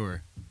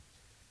premature.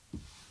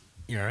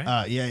 You all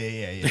right?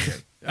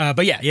 Yeah.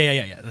 But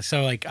yeah.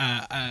 So like,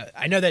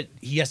 I know that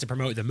he has to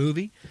promote the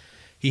movie.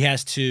 He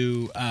has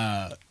to,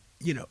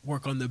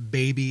 work on the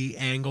baby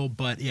angle.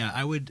 But yeah,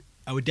 I would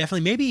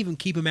definitely maybe even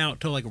keep him out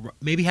till like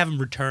maybe have him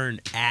return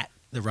at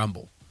the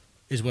Rumble,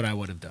 is what I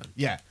would have done.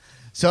 Yeah.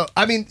 So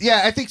I mean,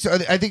 yeah, I think so.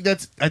 I think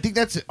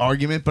that's an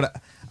argument, but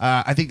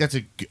I think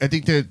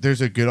that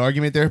there's a good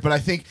argument there. But I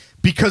think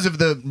because of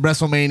the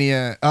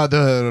WrestleMania,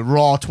 the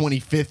Raw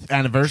 25th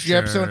anniversary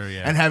episode,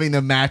 and having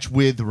the match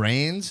with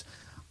Reigns,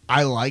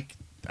 I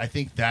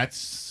think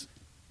that's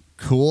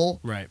cool.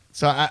 Right.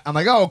 So I'm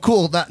like, oh,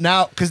 cool.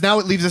 Now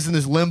it leaves us in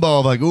this limbo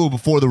of like,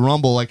 before the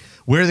Rumble, like,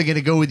 where are they going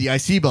to go with the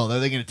IC belt? Are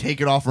they going to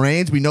take it off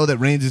Reigns? We know that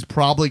Reigns is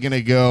probably going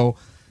to go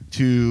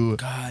to.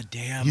 God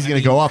damn. He's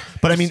going to go up.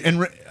 But I mean,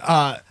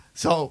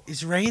 so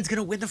is Reigns going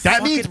to win the?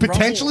 that means fucking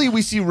potentially Rumble?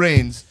 we see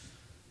Reigns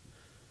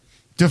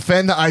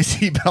defend the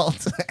IC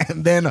belt,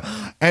 and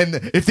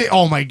if they,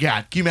 oh my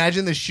god, can you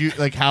imagine the shoot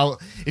like how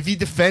if he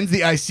defends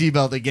the IC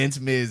belt against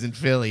Miz in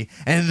Philly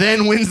and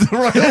then wins the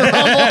Royal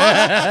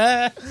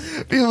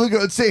Rumble, people would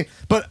go insane.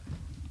 But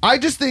I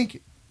just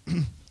think,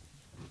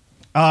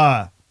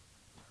 I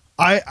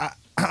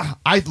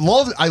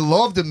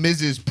love the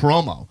Miz's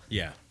promo.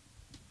 Yeah.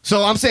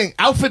 So I'm saying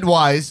outfit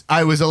wise,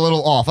 I was a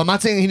little off. I'm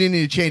not saying he didn't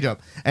need to change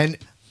up,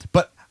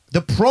 but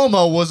the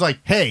promo was like,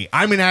 hey,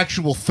 I'm an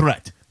actual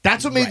threat.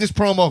 That's what made this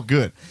promo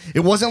good. It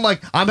wasn't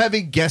like I'm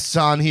having guests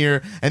on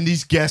here, and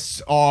these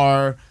guests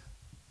are,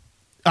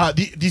 I'm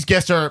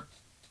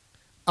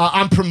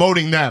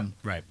promoting them.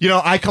 Right. You know,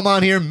 I come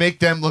on here and make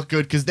them look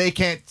good because they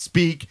can't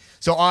speak,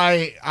 so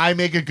I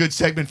make a good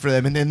segment for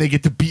them, and then they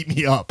get to beat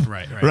me up.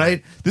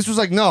 Right. This was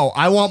like, no,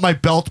 I want my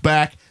belt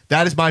back.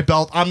 That is my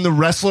belt. I'm the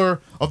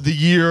wrestler of the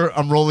year.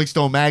 I'm Rolling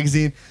Stone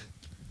magazine.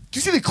 Do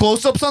you see the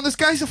close-ups on this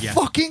guy? He's a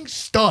fucking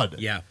stud.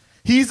 Yeah.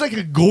 He's like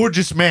a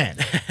gorgeous man.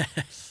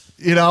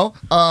 You know?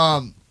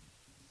 Well,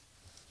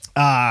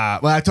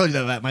 I told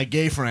you that my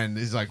gay friend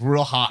is like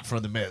real hot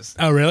for the Miz.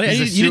 Oh, really?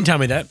 He's You a didn't tell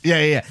me that.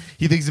 Yeah.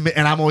 He thinks,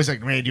 and I'm always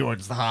like, Randy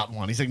Orton's the hot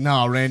one. He's like,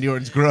 no, Randy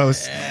Orton's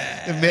gross.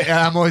 And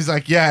I'm always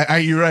like, yeah,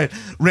 you're right.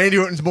 Randy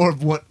Orton's more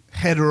of what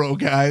hetero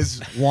guys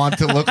want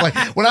to look like.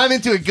 When I'm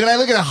into it, I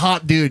look at a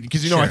hot dude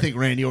because I think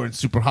Randy Orton's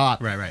super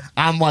hot. Right.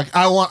 I'm like,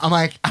 I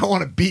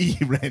want to be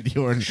Randy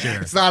Orton. Sure.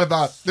 It's not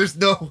about. There's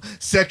no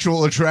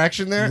sexual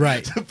attraction there.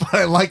 Right. But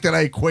I like that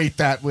I equate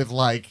that with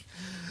like.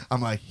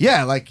 I'm like,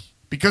 yeah, like,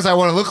 because I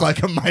want to look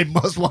like him, I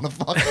must want to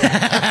fuck him.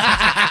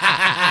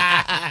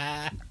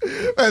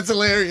 That's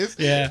hilarious.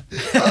 Yeah.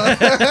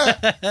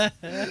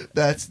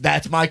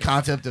 That's my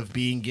concept of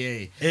being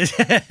gay. Is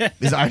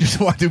I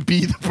just want to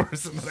be the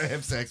person that I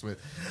have sex with.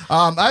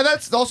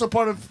 That's also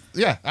part of,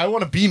 I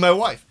want to be my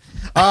wife.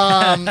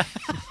 I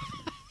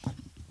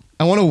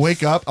want to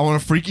wake up. I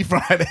want a Freaky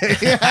Friday.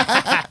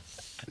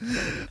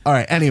 All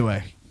right,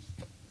 anyway.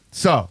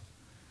 So.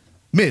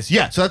 Miz,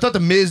 so I thought the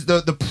Miz,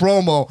 the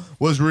promo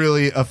was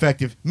really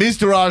effective. Miz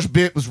Taraj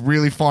bit was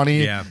really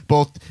funny. Yeah.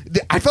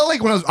 I felt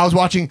like when I was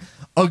watching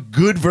a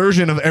good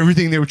version of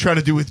everything they were trying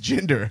to do with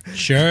Jinder.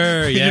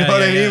 Sure, You know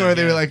what I mean? Where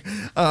they were like,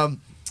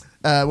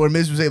 where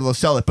Miz was able to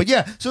sell it. But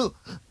yeah, so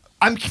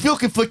I feel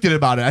conflicted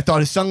about it. I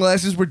thought his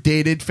sunglasses were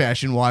dated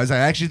fashion-wise. I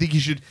actually think he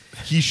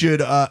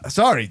should,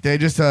 sorry, they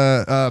just,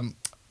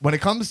 when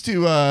it comes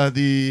to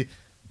the...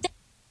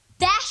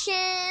 Fashion.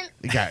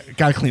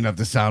 Gotta clean up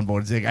the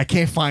soundboard, Zig. I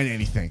can't find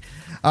anything.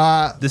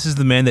 This is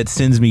the man that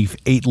sends me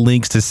 8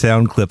 links to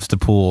sound clips to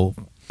pull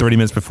 30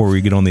 minutes before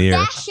we get on the air.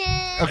 Fashion.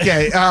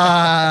 Okay,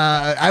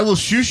 I will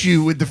shoosh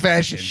you with the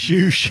fashion.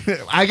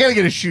 Shoosh. I gotta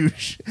get a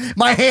shoosh.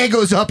 My hand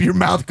goes up, your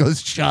mouth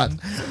goes shut.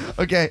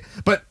 Okay,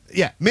 but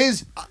yeah,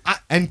 Miz,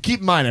 and keep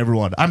in mind,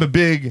 everyone, I'm a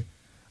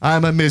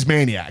Miz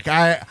maniac.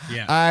 I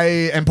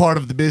am part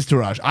of the Miz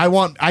Taraj.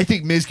 I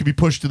think Miz could be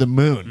pushed to the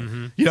moon.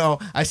 Mm-hmm. You know,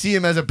 I see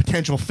him as a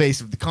potential face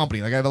of the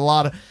company. Like I have a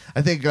lot of,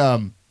 I think,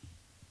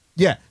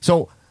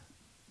 So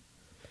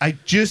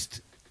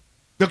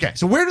okay.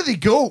 So where do they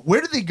go? Where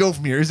do they go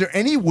from here? Is there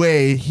any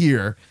way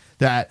here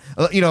that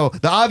the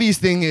obvious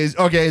thing is,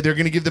 okay, they're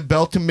gonna give the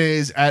belt to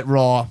Miz at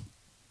Raw,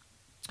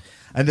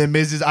 and then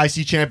Miz is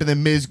IC champ, and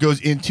then Miz goes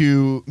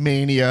into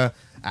Mania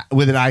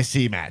with an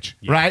IC match,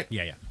 right?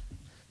 Yeah.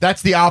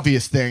 That's the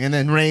obvious thing, and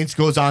then Reigns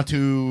goes on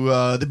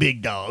to the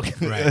big dog.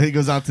 Right. He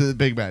goes on to the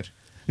big match.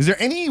 Is there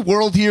any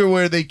world here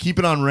where they keep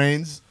it on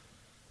Reigns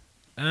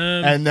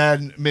and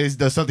then Miz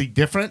does something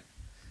different?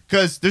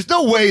 Because there's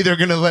no way they're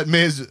gonna let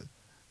Miz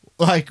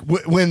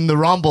win the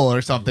Rumble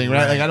or something,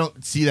 right? Like I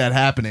don't see that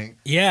happening.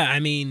 Yeah, I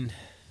mean,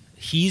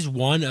 he's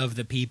one of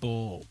the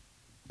people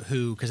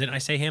who, because didn't I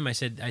say him? I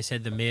said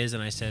the Miz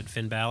and I said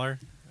Finn Balor.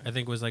 I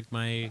think was like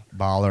my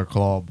Baller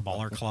Club.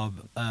 Baller Club.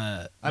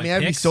 I mean, I'd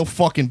be so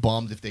fucking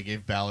bummed if they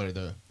gave Balor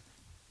the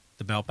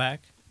belt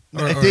back.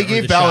 if they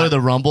gave Balor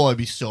the Rumble, I'd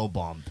be so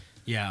bummed.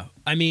 Yeah,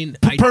 I mean,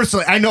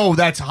 Personally, I know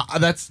that's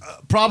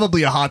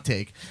probably a hot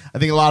take. I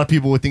think a lot of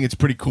people would think it's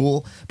pretty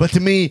cool, but to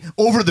me,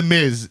 over the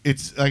Miz,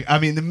 it's like, I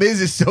mean, the Miz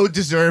is so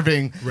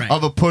deserving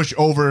of a push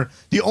over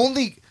the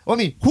only. I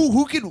mean,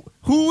 who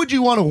would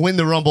you want to win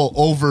the Rumble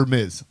over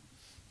Miz?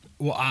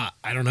 Well,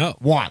 I don't know.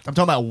 I'm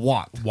talking about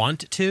want.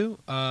 Want to?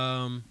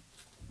 I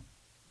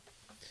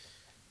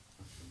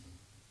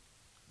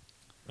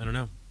don't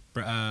know.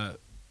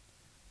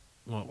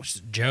 Well,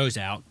 Joe's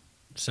out,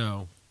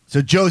 so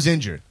Joe's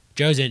injured.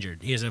 Joe's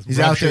injured. He's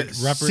out there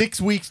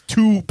 6 weeks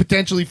to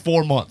potentially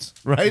 4 months,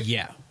 right?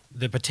 Yeah,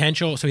 the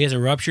potential. So he has a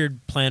ruptured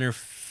plantar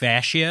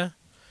fascia,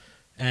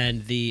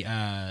 and the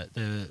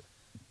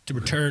to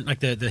return, like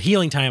the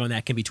healing time on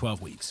that can be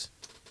 12 weeks.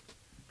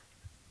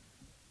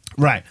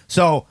 Right.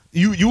 So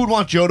you would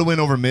want Joe to win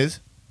over Miz?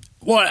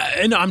 Well,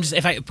 no, I'm just,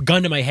 if I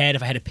gun to my head,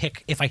 if I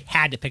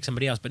had to pick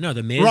somebody else, but no,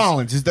 the Miz.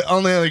 Rollins is the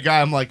only other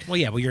guy I'm like. Well,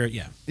 yeah,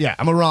 Yeah,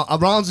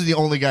 Rollins is the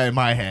only guy in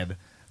my head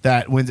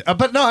that wins.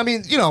 But no, I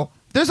mean,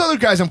 there's other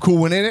guys I'm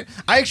cool winning it.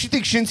 I actually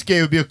think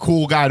Shinsuke would be a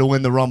cool guy to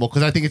win the Rumble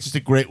because I think it's just a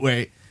great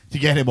way to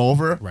get him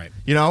over. Right.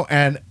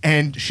 And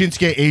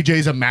Shinsuke AJ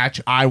is a match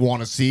I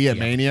want to see at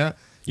Mania.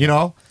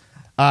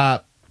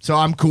 So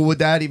I'm cool with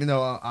that, even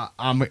though I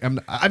am a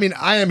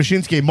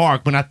Shinsuke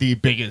mark, but not the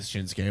biggest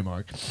Shinsuke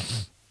mark.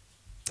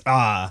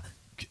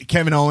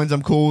 Kevin Owens,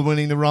 I'm cool with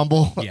winning the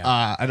Rumble.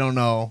 Yeah. I don't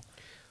know.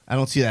 I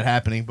don't see that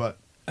happening, but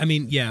I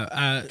mean,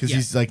 yeah, because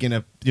he's like in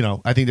a,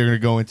 I think they're going to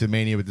go into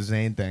Mania with the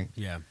Zayn thing.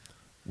 Yeah.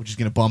 Which is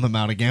going to bum him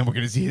out again. We're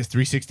going to see his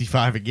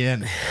 365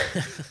 again.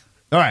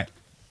 All right.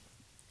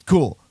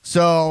 Cool.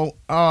 So,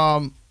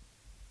 all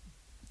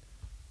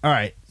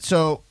right.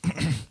 So,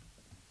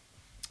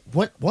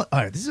 what, all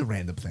right, this is a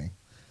random thing.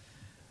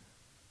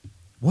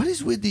 What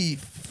is with the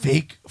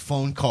fake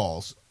phone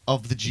calls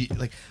of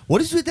the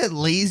what is with that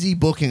lazy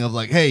booking of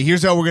like, hey,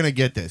 here's how we're going to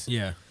get this.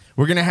 Yeah.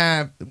 We're going to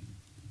have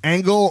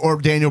Angle or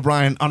Daniel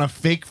Bryan on a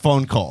fake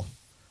phone call.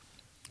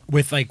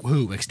 With like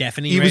who? Like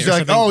Stephanie? He was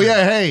like, "Oh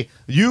yeah, hey,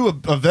 you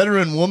a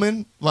veteran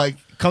woman, like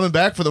coming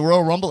back for the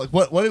Royal Rumble. Like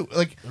what?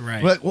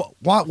 Right. Like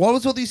what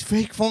was all these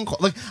fake phone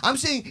calls? Like I'm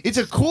saying, it's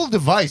a cool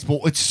device,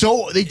 but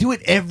they do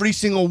it every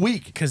single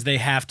week because they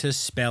have to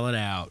spell it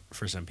out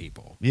for some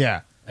people.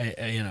 Yeah,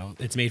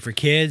 it's made for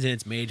kids and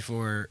it's made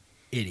for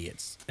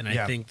idiots, and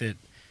I think that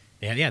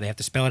they have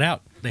to spell it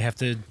out. They have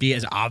to be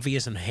as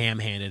obvious and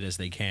ham-handed as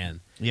they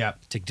can. Yeah,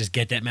 to just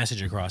get that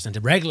message across, and to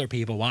regular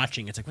people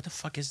watching, it's like, what the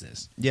fuck is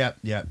this? Yeah.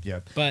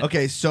 But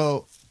okay,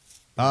 so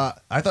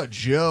I thought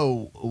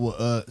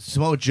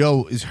Samoa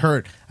Joe is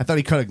hurt. I thought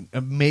he cut an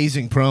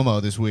amazing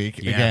promo this week.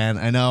 Yeah. Again,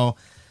 I know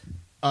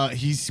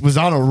he was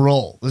on a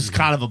roll. This is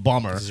kind of a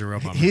bummer. This is a real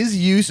bummer. His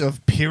use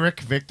of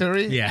Pyrrhic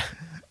victory, yeah,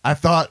 I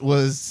thought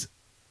was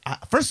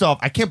first off,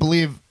 I can't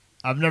believe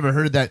I've never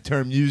heard that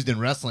term used in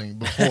wrestling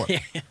before.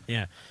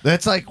 Yeah,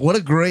 that's like what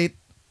a great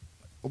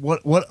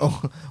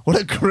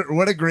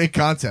great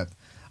concept.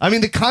 I mean,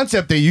 the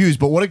concept they use,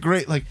 but what a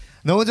great, like,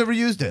 no one's ever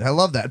used it. I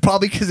love that.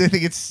 Probably because they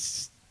think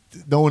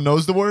no one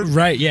knows the word.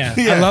 Right, yeah.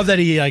 I love that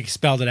he like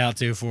spelled it out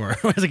too for. I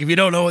was like, if you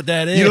don't know what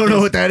that is, you don't know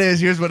what that is.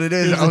 Here's what it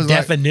is. Here's the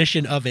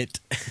definition of it.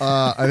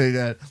 I think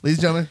that, ladies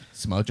and gentlemen,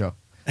 Samoa Joe.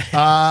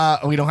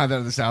 We don't have that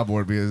on the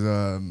soundboard because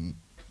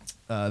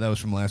that was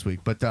from last week.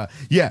 But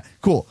yeah,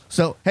 cool.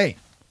 So hey,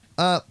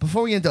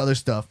 before we get into other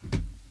stuff,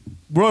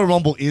 Royal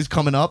Rumble is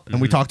coming up, and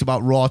we talked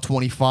about Raw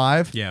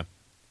 25. Yeah.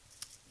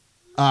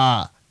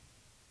 Our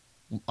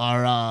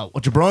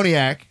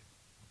Jabroniac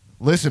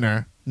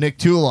listener, Nick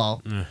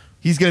Tulo,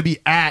 he's going to be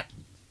at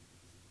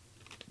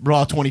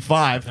Raw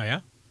 25. Oh,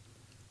 yeah?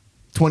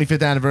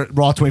 25th anniversary,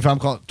 Raw 25, I'm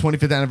calling it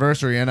 25th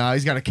anniversary, and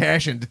he's got a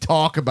cash in to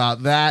talk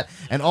about that.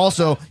 And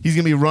also, he's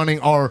going to be running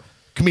our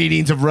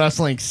Comedians of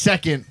Wrestling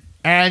second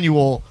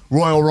annual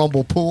Royal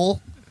Rumble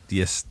pool.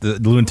 Yes, the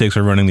lunatics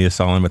are running the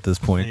asylum at this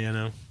point. Yeah,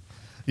 no.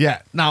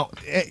 Yeah. Now,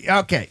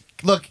 okay.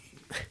 Look,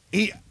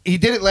 he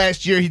did it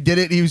last year. He did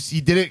it.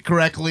 He did it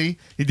correctly.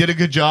 He did a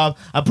good job.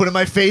 I'm putting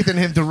my faith in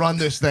him to run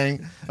this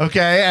thing.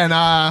 Okay,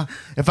 and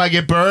if I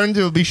get burned,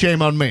 it will be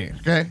shame on me.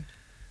 Okay.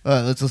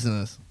 Let's listen to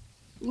this.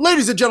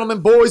 Ladies and gentlemen,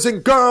 boys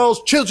and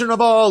girls, children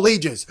of all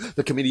ages,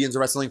 the Comedians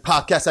of Wrestling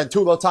Podcast and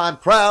Tulo Time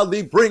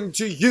proudly bring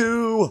to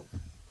you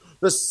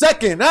the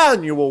second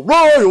annual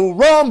Royal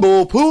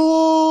Rumble pool.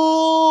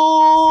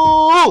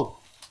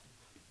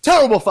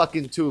 Terrible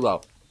fucking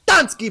Tulo.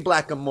 Dansky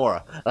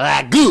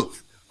Blackamora.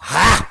 Goof.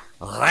 Ha.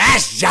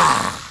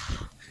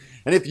 Rasha.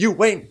 And if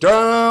you ain't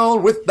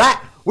down with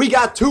that, we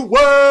got 2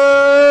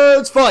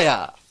 words for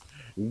ya.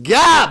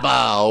 Gabawi.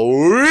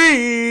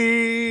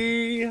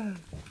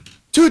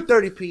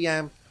 2:30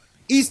 p.m.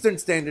 Eastern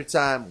Standard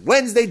Time,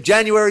 Wednesday,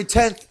 January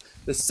 10th.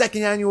 The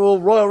second annual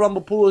Royal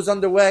Rumble pool is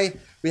underway.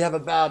 We have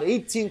about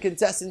 18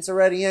 contestants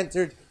already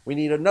entered. We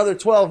need another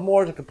 12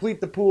 more to complete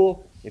the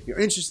pool. If you're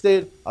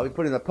interested, I'll be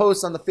putting a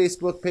post on the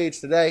Facebook page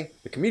today,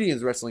 the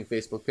Comedians Wrestling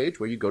Facebook page,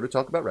 where you go to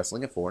talk about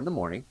wrestling at 4 in the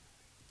morning.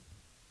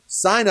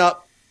 Sign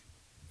up,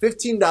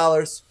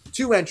 $15,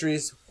 2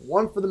 entries,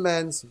 1 for the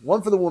men's,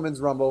 1 for the women's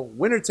Rumble,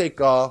 winner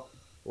take all.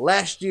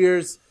 Last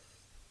year's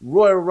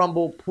Royal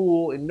Rumble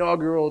pool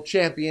inaugural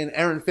champion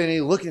Erin Finney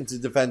looking to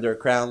defend her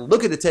crown,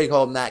 looking to take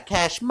home that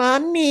cash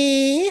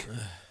money.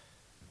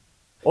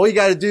 All you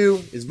got to do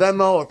is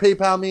Venmo or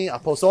PayPal me. I'll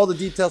post all the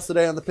details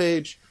today on the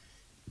page.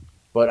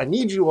 But I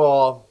need you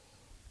all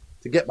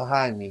to get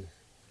behind me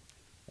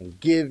and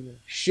give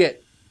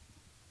shit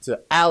to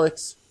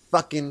Alex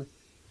fucking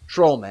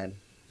Trollman,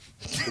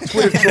 the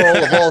Twitter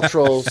troll of all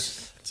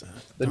trolls,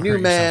 the new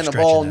man of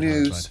all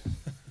news.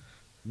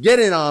 Get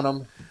in on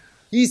him.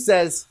 He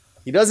says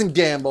he doesn't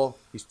gamble.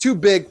 He's too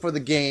big for the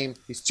game.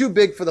 He's too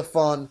big for the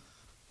fun.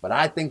 But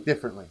I think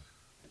differently.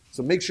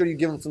 So make sure you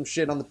give him some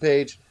shit on the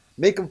page.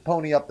 Make him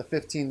pony up the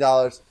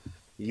 $15.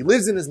 He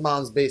lives in his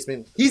mom's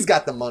basement. He's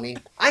got the money.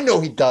 I know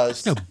he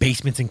does. There's no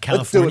basements in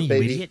Let's do California, it,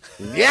 baby. you idiot.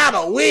 Yeah,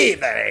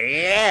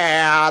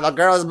 but the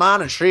girl's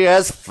mom and she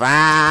is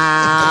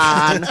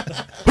fine.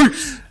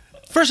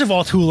 First of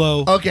all,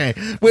 Tulo. Okay,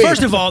 wait.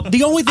 First of all,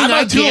 the only thing I'm I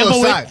on Tulo's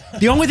gamble side.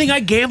 with, the only thing I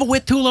gamble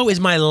with, Tulo, is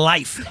my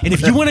life. And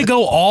if you want to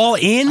go all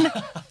in,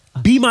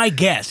 be my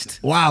guest.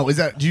 Wow, is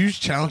that? Do you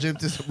just challenge him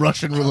to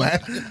Russian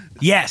roulette?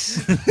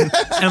 Yes,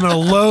 I'm gonna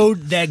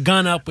load that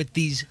gun up with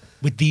these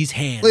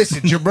hands. Listen,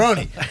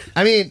 jabroni.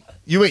 I mean,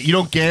 you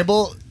don't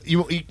gamble.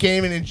 You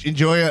came and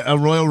enjoy a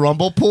Royal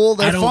Rumble pool.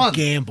 They're I don't fun.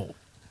 gamble.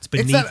 It's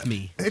beneath not,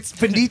 me. It's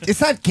beneath. It's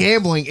not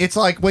gambling. It's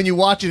like when you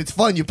watch it, it's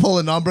fun. You pull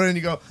a number and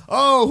you go,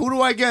 "Oh, who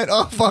do I get?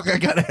 Oh, fuck, I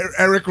got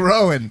Eric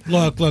Rowan."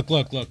 Look.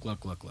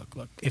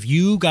 If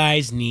you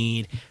guys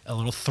need a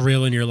little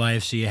thrill in your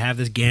life, so you have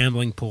this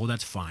gambling pool,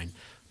 that's fine.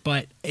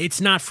 But it's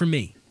not for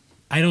me.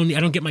 I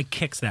don't get my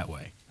kicks that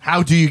way.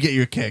 How do you get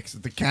your kicks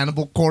at the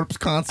Cannibal Corpse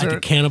concert? At the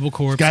Cannibal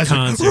Corpse Guys are,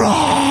 concert.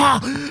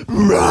 Rah,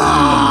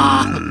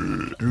 rah,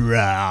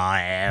 rah,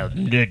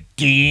 I'm the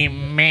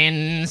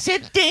demon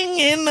sitting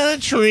in the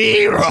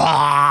tree.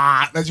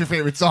 Rah. That's your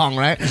favorite song,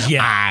 right?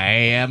 Yeah. I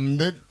am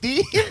the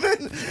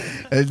demon.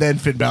 And then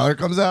Finn Balor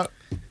comes out.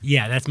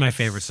 Yeah, that's my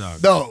favorite song.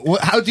 No,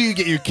 how do you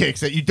get your kicks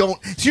that you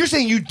don't? So you're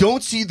saying you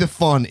don't see the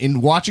fun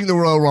in watching the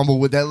Royal Rumble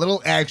with that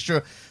little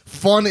extra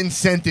fun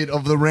incentive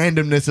of the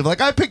randomness of like,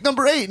 I picked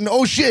number 8 and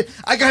oh shit,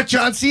 I got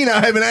John Cena.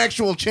 I have an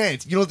actual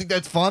chance. You don't think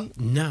that's fun?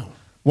 No.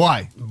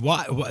 Why?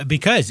 Why?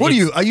 Because What are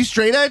you? Are you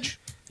straight edge?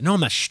 No,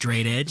 I'm not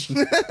straight edge.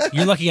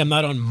 You're lucky I'm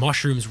not on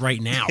mushrooms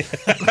right now.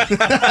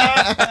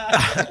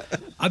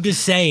 I'm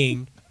just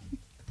saying,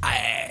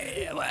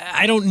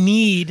 I don't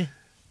need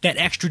that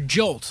extra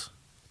jolt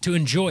to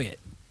enjoy it.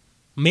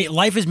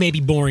 Life is maybe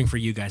boring for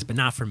you guys, but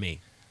not for me.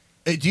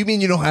 Do you mean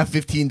you don't have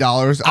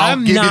 $15? I'll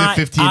I'm give not-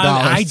 you the $15.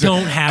 I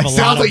don't have a lot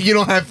Sounds of- like you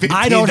don't have $15.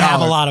 I don't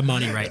have a lot of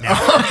money right now.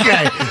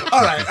 Okay.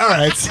 All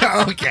right. So,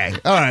 okay.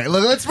 All right.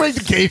 Look, let's break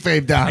the kayfabe I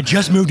down.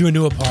 just moved to a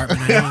new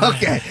apartment.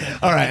 Okay.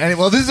 All right. And,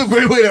 well, this is a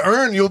great way to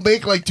earn. You'll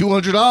make like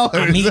 $200.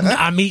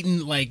 I'm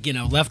eating like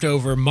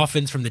leftover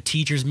muffins from the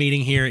teachers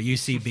meeting here at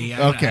UCB.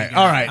 Okay,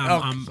 all right.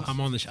 I'm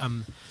on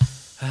the.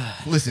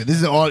 Listen,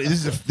 this is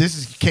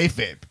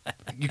kayfabe.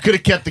 You could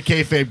have kept the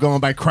kayfabe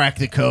going by crack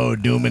the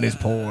code. Newman is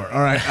poor.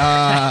 All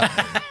right.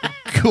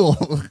 Cool.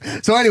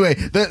 So anyway,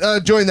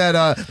 join that.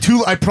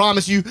 I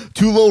promise you,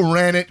 Tulo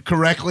ran it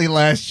correctly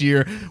last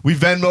year. We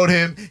Venmo'd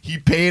him. He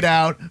paid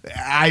out.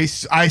 I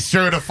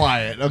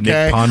certify it. Okay.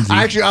 Nick Ponzi.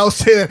 Actually, I'll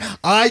say that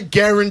I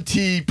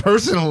guarantee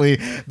personally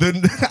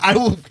I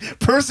will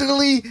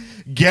personally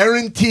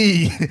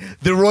guarantee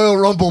the Royal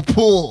Rumble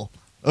pool.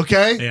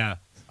 Okay. Yeah,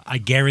 I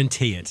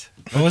guarantee it.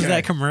 What was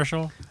that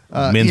commercial?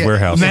 Men's yeah.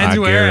 Warehouse. Men's I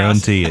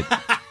Warehouse. guarantee it.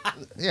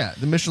 Yeah,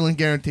 the Michelin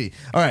guarantee.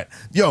 All right,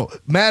 yo,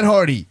 Matt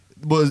Hardy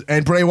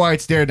and Bray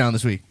Wyatt stare down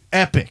this week.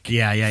 Epic.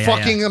 Yeah.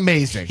 Fucking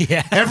amazing.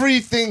 Yeah.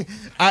 Everything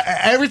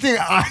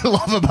I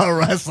love about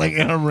wrestling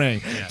in a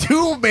ring. Yeah.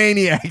 Two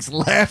maniacs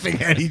laughing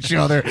at each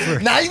other,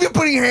 not even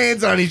putting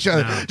hands on each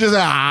other. No. Just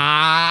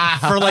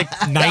for like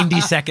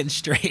 90 seconds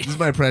straight. This is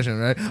my impression,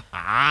 right?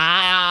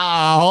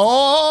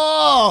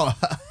 Oh.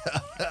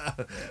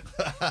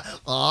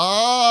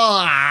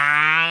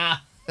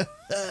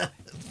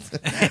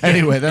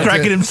 Anyway, that's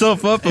Cracking it.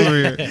 himself up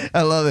over here.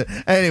 I love it.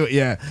 Anyway,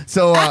 yeah.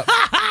 So,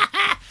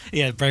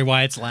 yeah, Bray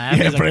Wyatt's laugh.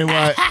 yeah, He's Bray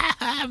like,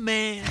 Wyatt.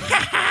 man.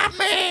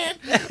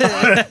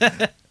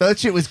 That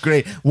shit was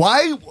great.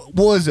 Why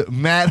was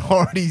Matt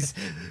Hardy's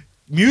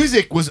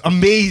music was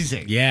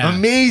amazing. Yeah.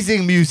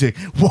 Amazing music.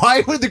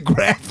 Why were the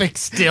graphics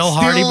Still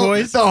Hardy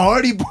Boys? The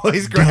Hardy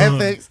Boys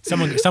graphics.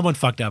 Someone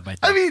fucked up, I think.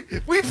 I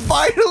mean, we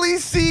finally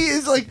see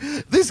is like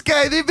this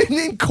guy. They've been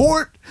in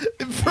court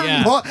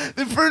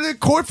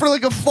for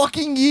like a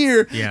fucking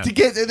year Yeah. to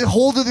get the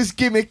hold of this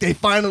gimmick. They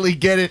finally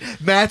get it.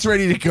 Matt's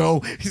ready to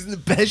go. He's in the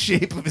best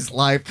shape of his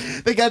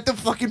life. They got the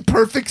fucking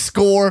perfect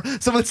score.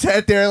 Someone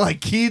sat there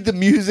like keyed the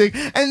music,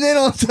 and then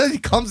all of a sudden he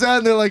comes out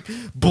and they're like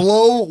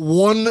blow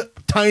one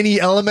tiny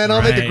element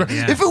of it. Right,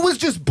 yeah. If it was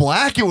just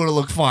black, it would have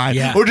looked fine.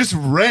 Yeah. Or just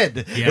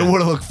red, Yeah. it would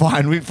have looked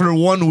fine for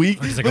 1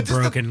 week. Or just like But a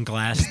broken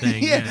glass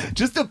thing. yeah,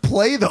 just to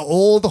play the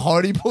old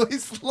Hardy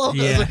Boys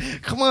logo. Yeah.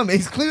 Like, come on, man.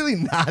 He's clearly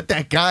not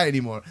that guy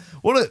anymore.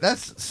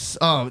 That's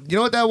you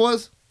know what that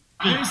was?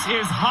 This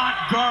is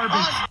hot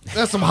garbage.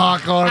 That's some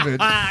hot garbage.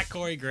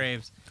 Corey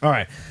Graves. All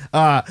right.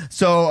 All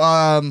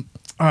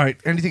right.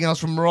 Anything else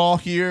from Raw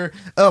here?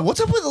 What's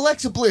up with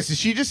Alexa Bliss? Is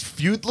she just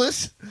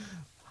feudless?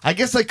 I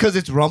guess like because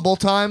it's Rumble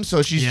time,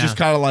 so she's Yeah. just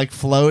kind of like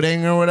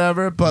floating or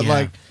whatever. But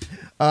Yeah.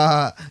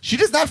 like, she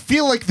does not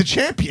feel like the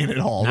champion at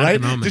all, Not at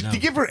right? the moment, Just no. to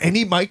give her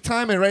any mic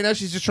time, and right now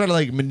she's just trying to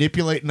like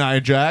manipulate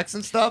Nia Jax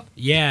and stuff.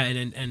 Yeah,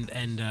 and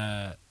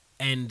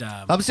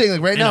I'm saying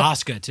like right now,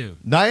 Asuka too.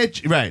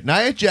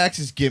 Nia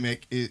Jax's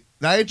gimmick is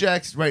Nia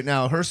Jax right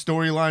now. Her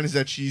storyline is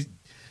that she's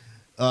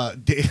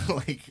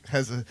like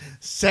has a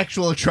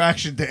sexual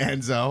attraction to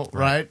Enzo,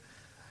 right?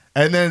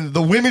 And then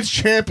the women's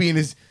champion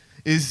is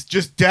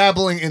just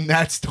dabbling in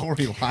that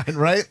storyline,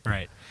 right?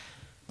 Right.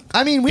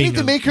 I mean, we need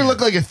to Bingo, make her yeah.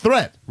 look like a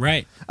threat.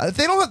 Right.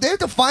 They have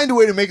to find a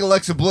way to make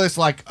Alexa Bliss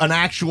like an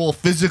actual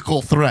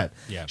physical threat.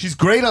 Yeah. She's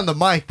great on the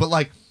mic, but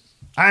like,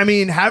 I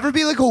mean, have her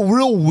be like a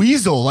real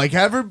weasel. Like,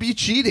 have her be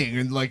cheating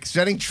and like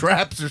setting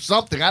traps or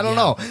something. I don't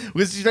know.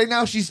 Because right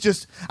now she's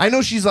just. I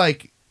know she's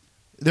like.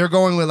 They're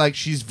going with like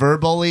she's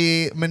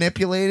verbally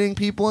manipulating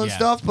people and Yeah.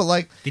 stuff, but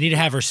like. They need to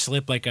have her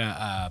slip like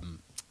a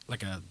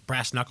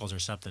brass knuckles or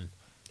something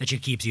that she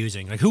keeps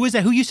using. Like who was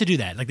that? Who used to do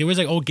that? Like there was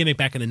like old gimmick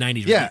back in the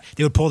 90s. Where Yeah.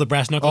 they would pull the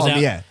brass knuckles out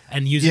yeah.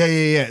 and use Yeah,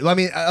 it. yeah, yeah. I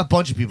mean, a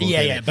bunch of people.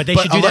 Yeah, did yeah, it. but they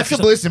should do that Alexa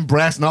for Bliss and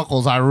brass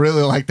knuckles. I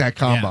really like that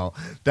combo.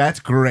 That's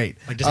great.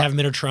 Like just have them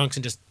in her trunks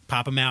and just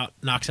pop them out,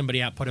 knock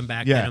somebody out, put them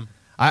back. Hit Yeah. 'em.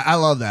 I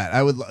love that.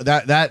 I would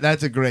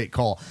that's a great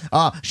call.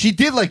 She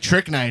did like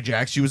trick Nia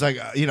Jax. She was like,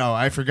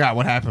 I forgot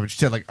what happened. But she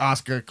said like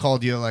Oscar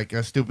called you like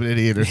a stupid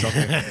idiot or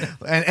something,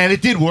 and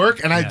it did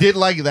work. And I did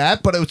like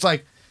that. But it was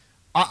like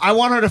I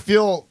want her to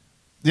feel,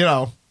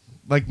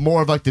 like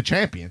more of like the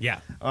champion.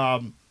 Yeah.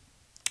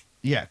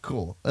 Yeah.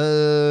 Cool.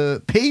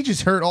 Paige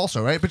is hurt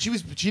also, right? But she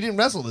didn't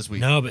wrestle this week.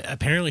 No, but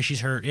apparently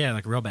she's hurt. Yeah,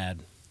 like real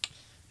bad.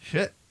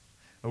 Shit.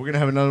 We're gonna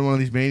have another one of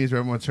these manias where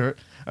everyone's hurt.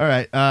 All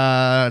right.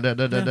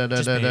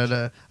 just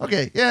Paige.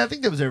 Okay. Yeah, I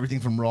think that was everything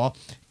from Raw.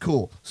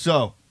 Cool.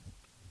 So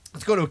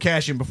let's go to a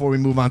cash in before we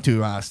move on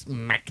to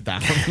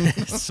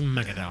SmackDown.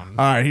 Smack it down.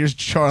 All right. Here's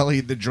Charlie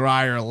the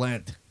Dryer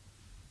Lent.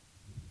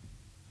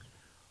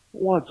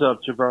 What's up,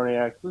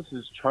 Jabroniacs? This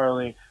is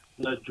Charlie,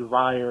 the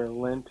Dryer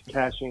Lint,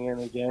 cashing in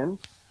again.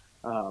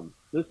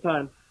 This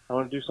time, I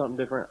want to do something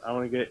different. I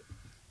want to get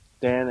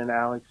Dan and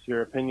Alex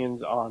your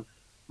opinions on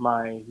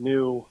my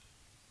new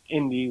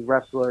indie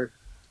wrestler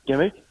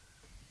gimmick.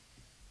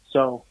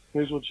 So,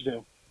 here's what you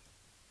do.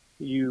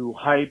 You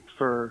hype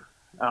for,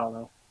 I don't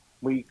know,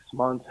 weeks,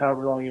 months,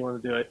 however long you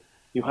want to do it.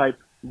 You hype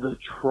the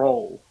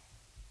troll.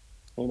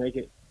 You make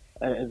it,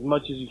 as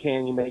much as you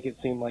can, you make it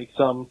seem like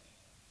some,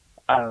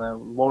 I don't know,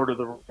 Lord of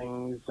the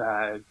Rings,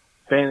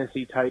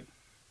 fantasy type,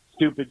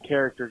 stupid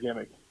character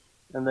gimmick.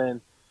 And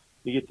then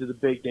you get to the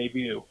big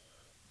debut.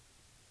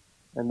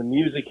 And the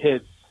music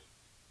hits.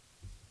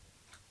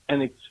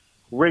 And it's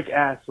Rick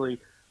Astley,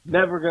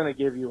 never going to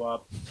give you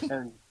up.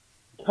 And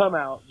come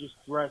out just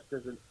dressed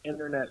as an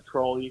internet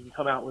troll. You can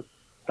come out with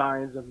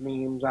signs of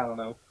memes, I don't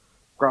know,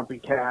 Grumpy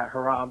Cat,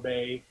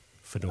 Harambe,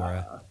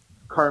 Fedora.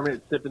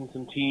 Kermit sipping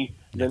some tea.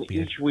 Then Neckbeard.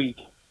 each week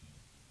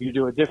you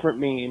do a different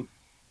meme,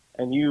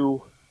 and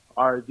you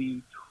are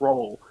the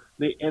troll,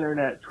 the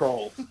internet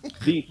troll,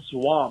 the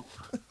swamp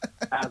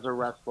as a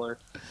wrestler,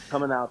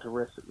 coming out to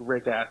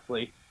Rick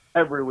Astley.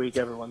 Every week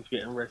everyone's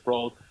getting Rick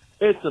rolled.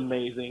 It's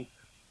amazing.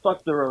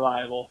 Fuck the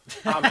revival.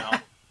 I'm out.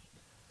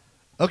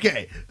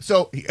 Okay,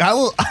 so I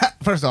will.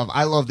 First off,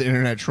 I love the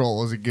internet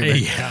troll as a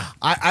gimmick. Yeah.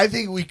 I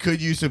think we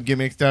could use some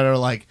gimmicks that are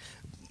like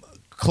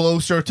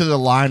closer to the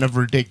line of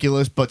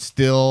ridiculous, but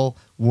still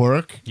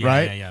work, Yeah,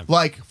 right? yeah, yeah.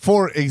 Like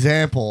for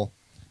example,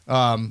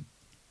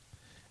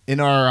 in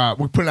our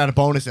we're putting out a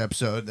bonus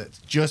episode that's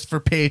just for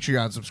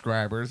Patreon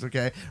subscribers.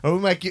 Okay, or we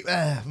might do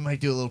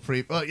a little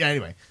pre. Well, yeah.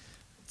 Anyway,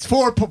 it's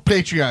for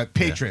Patreon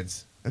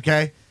patrons.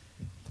 Okay.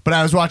 But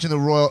I was watching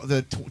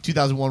the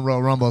 2001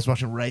 Royal Rumble. I was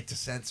watching Right to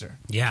Censor.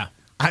 Yeah.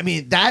 I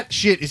mean, that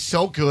shit is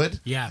so good.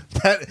 Yeah.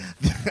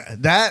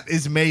 That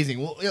is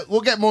amazing.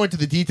 We'll get more into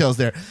the details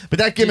there. But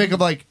that gimmick of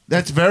like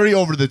that's very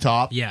over the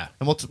top. Yeah.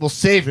 And we'll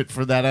save it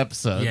for that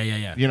episode. Yeah, yeah,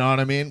 yeah. You know what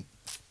I mean?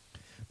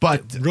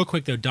 But Real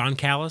quick though, Don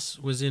Callis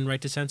was in Right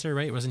to Censor,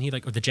 right? Wasn't he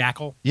like or the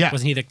Jackal? Yeah.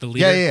 Wasn't he like the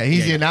leader? yeah,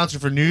 he's the announcer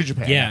for New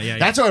Japan. Yeah.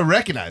 That's how I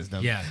recognized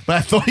him. Yeah. But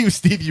I thought he was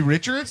Stevie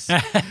Richards.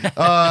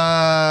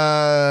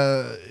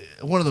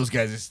 One of those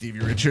guys is Stevie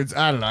Richards.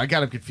 I don't know. I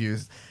got him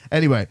confused.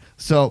 Anyway,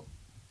 so,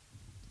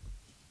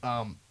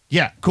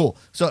 yeah, cool.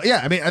 So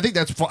yeah, I mean, I think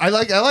that's fun. I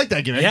like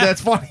that gimmick. Yeah.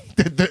 That's funny.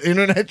 The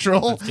internet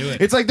troll. Let's do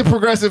it. It's like the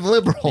progressive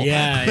liberal.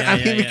 Yeah,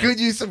 I mean, we yeah. could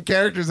use some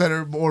characters that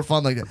are more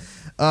fun like that.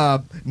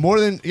 More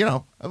than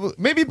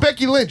maybe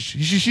Becky Lynch.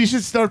 She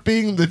should start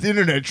being the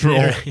internet troll.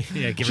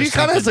 Yeah, give her She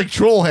kind of has something. like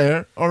troll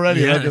hair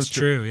already. Yeah, Like, that's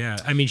true. Yeah,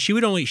 I mean, she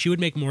would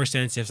make more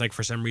sense if, like,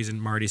 for some reason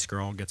Marty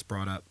Scurll gets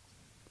brought up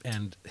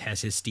and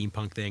has his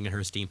steampunk thing and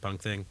her steampunk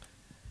thing.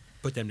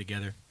 Put them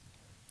together.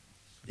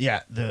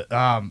 Yeah,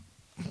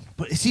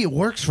 but see, it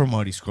works for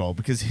Marty Scurll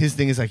because his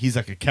thing is like he's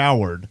like a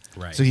coward,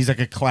 Right. so he's like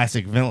a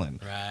classic villain.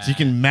 Right. So you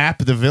can map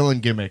the villain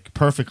gimmick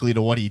perfectly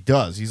to what he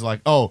does. He's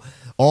like, oh,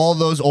 all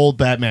those old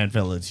Batman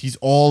villains, he's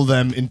all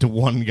them into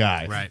one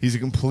guy. Right. He's a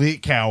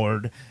complete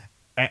coward.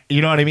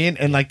 You know what I mean?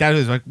 And like that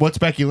is like, what's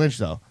Becky Lynch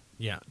though?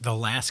 Yeah, the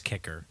last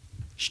kicker,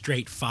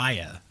 straight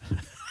fire.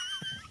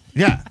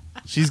 Yeah,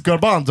 she's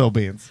garbanzo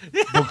beans,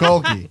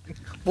 bulgogi.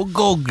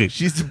 Bulgogi.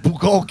 She's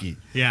bulgogi.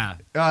 Yeah,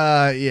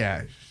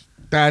 Yeah,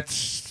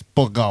 that's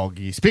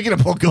bulgogi. Speaking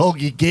of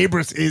bulgogi,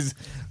 Gabrus is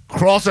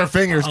cross our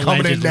fingers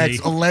coming in Allegedly. next.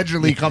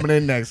 Allegedly coming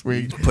in next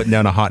week. Putting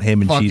down a hot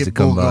ham and cheese to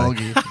come by.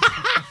 bulgogi.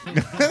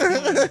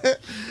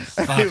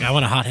 fuck, I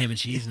want a hot ham and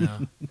cheese now.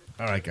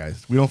 All right,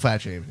 guys, we don't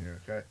fat shame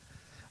here. Okay.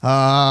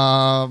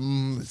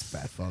 It's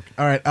fat fuck.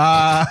 All right.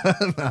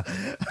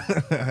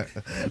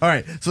 All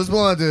right. So let's move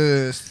on to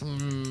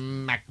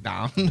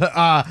SmackDown.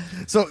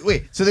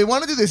 So they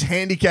want to do this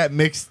handicap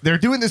mix. They're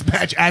doing this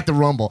match at the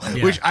Rumble,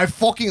 Yeah. which I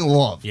fucking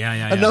love.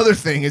 Yeah. Another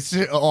thing, it's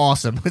just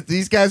awesome.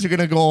 These guys are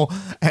gonna go,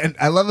 and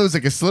I love it was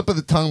like a slip of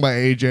the tongue by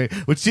AJ,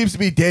 which seems to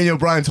be Daniel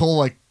Bryan's whole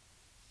like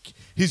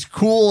his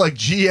cool like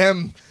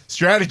GM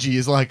strategy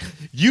is like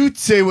you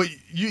say what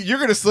you're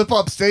gonna slip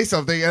up, say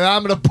something, and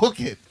I'm gonna book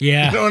it.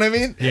 Yeah. You know what I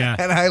mean? Yeah.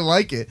 And I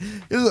like it.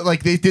 It's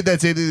like they did that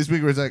same thing this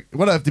week where it's like,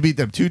 what, I have to beat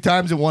them 2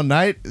 times in one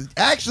night?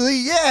 Actually,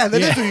 yeah,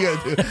 that is what you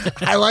gotta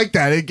do. I like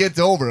that. It gets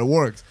over. It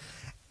works.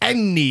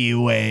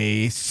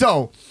 Anyway,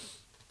 so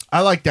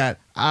I like that.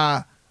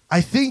 I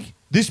think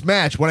this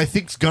match, what I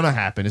think's gonna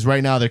happen is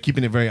right now they're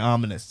keeping it very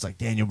ominous. It's like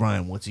Daniel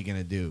Bryan, what's he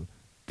gonna do?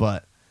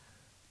 But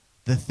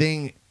the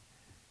thing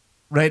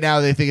right now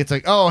they think it's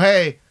like, oh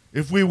hey,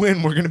 if we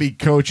win, we're going to be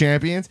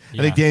co-champions. I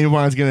think Yeah. Daniel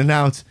Bryan's going to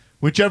announce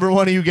whichever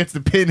one of you gets the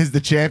pin is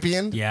the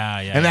champion. Yeah.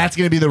 And that's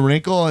going to be the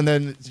wrinkle. And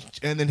then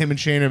him and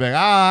Shane are like,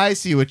 I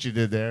see what you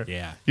did there.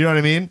 Yeah. You know what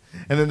I mean?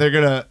 And then they're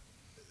going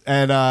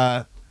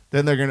to,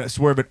 then they're going to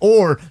swerve it.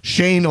 Or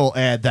Shane will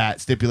add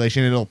that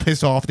stipulation and it'll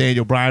piss off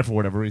Daniel Bryan for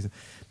whatever reason.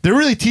 They're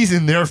really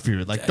teasing their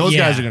feud. Like, those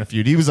guys are going to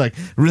feud. He was, like,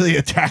 really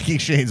attacking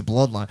Shane's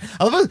bloodline.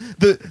 I love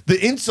the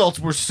insults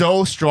were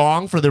so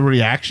strong for the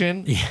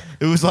reaction. Yeah.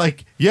 It was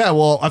like, yeah,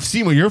 well, I've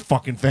seen what your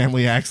fucking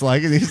family acts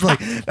like. And he's like,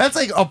 that's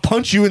like a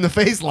punch you in the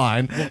face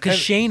line. Because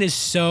Shane is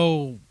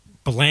so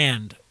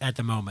bland at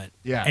the moment.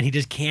 Yeah. And he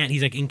just can't.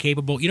 He's like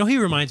incapable. You know who he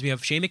reminds me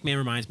of? Shane McMahon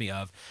reminds me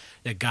of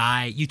the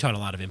guy, you taught a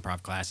lot of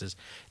improv classes,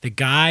 the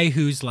guy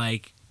who's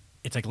like,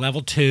 it's like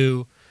level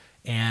 2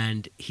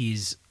 and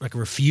he's like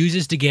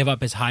refuses to give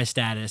up his high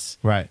status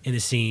Right. in the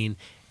scene.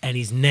 And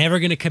he's never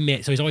going to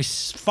commit. So he's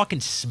always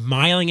fucking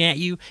smiling at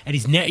you. And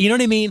he's you know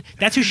what I mean?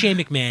 That's who Shane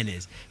McMahon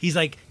is. He's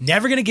like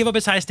never going to give up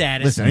his high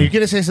status. Listen, are you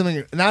going to say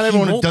something? Not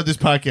everyone who won't- does this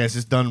podcast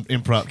has done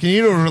improv. Can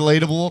you do a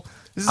relatable?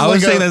 This is I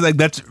was like saying that like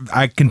that's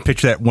I can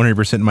picture that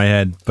 100% in my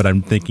head, but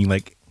I'm thinking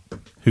like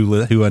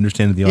who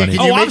understands the Yeah, audience.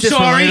 can you Oh, make I'm this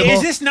sorry. relatable?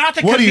 Is this not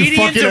the What are you,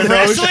 comedians fucking of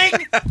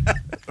Anosh?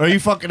 wrestling? Are you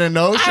fucking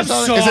Anosh? I'm or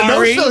something? Is Anosh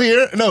sorry. still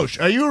here?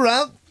 Anosh, are you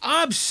around?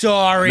 I'm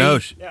sorry. No,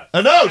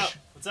 Anosh,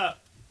 What's up?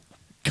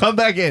 come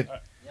back in.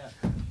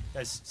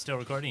 Guys, still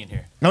recording in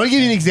here. I want to give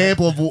you an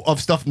example of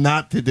stuff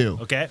not to do.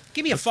 Okay.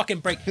 Give me a fucking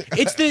break.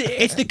 It's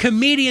the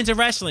comedians of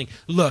wrestling.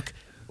 Look,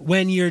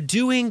 when you're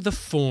doing the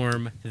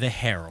form, the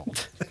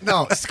Herald,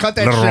 No, cut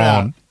that Le shit out.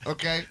 Ronde.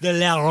 Okay. the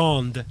La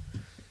Ronde,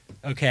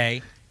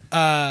 okay.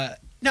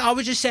 No, I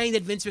was just saying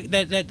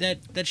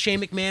that that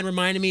Shane McMahon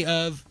reminded me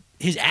of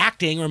his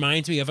acting.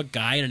 Reminds me of a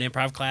guy in an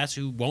improv class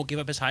who won't give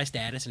up his high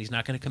status and he's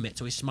not going to commit,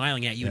 so he's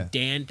smiling at you. Yeah. And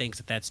Dan thinks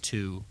that that's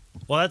too.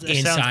 Well, that sounds.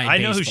 Inside I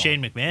know who baseball.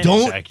 Shane McMahon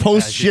Don't is.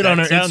 post shit on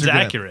that our sounds Instagram.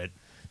 accurate.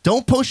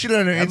 Don't post it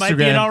on our Instagram. That might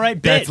be an all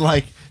right bit.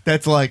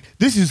 That's like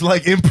this is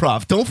like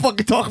improv. Don't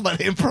fucking talk about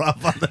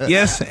improv on the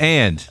yes,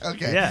 and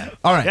Okay. Yeah.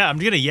 All right. Yeah, I'm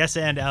gonna yes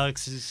and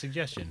Alex's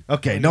suggestion.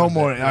 Okay. No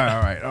more. All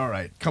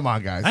right. Come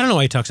on, guys. I don't know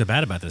why he talks so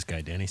bad about this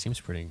guy, Dan. He seems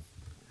pretty.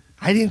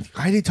 I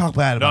didn't talk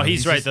bad about No, him.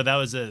 he's right just- though. That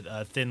was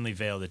a thinly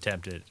veiled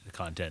attempt at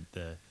content.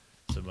 The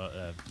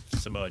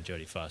Samoa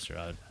Jodie Foster.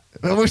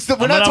 We're I'm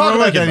not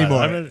talking about that working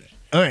anymore. it.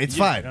 All right. It's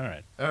fine. All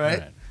right. All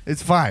right.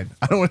 It's fine.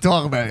 I don't want to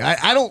talk about it.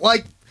 I don't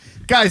like.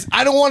 Guys,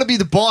 I don't want to be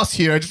the boss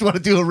here. I just want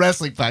to do a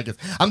wrestling podcast.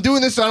 I'm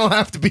doing this so I don't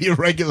have to be a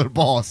regular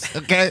boss.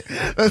 Okay,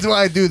 that's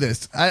why I do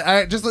this.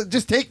 I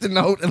just take the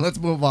note and let's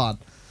move on.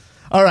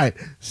 All right,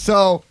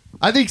 so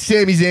I think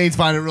Sami Zayn's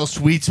finding a real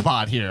sweet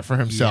spot here for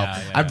himself.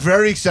 Yeah. I'm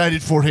very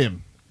excited for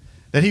him.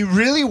 That he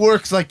really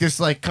works like this,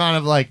 like kind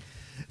of like.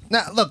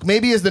 Now, look,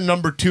 maybe as the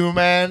number 2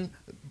 man,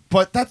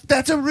 but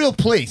that's a real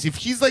place. If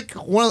he's like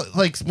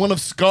one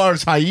of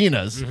Scar's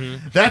hyenas,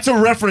 that's a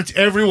reference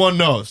everyone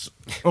knows.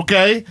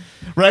 Okay,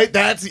 right?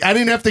 I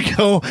didn't have to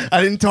go.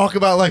 I didn't talk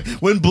about like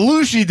when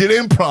Belushi did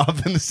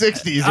improv in the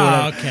 '60s. Or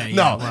whatever. Okay.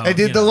 No, Yeah, well, I did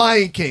you The know.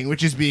 Lion King,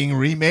 which is being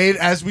remade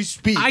as we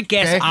speak. I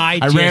guess okay? I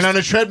ran just- on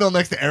a treadmill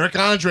next to Eric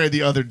Andre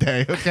the other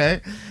day.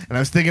 Okay, and I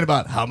was thinking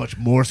about how much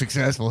more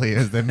successful he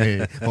is than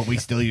me, but we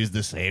still use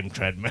the same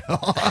treadmill.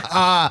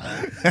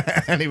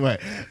 Anyway,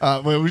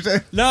 what were you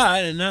saying?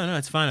 No,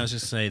 it's fine. I was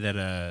just saying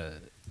that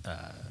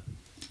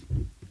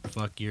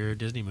fuck your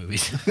Disney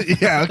movies.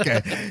 Yeah,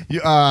 okay.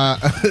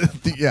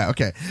 Yeah,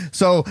 okay.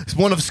 So it's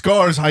one of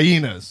Scar's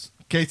hyenas.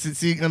 Okay,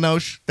 see,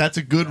 Anosh, that's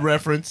a good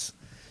reference.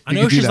 You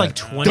can Anosh do is that. like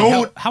 20.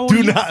 Don't How old do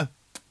are you? not.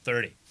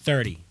 30.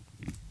 30.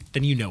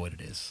 Then you know what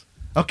it is.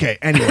 Okay,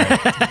 anyway.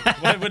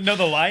 Would know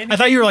the Lion I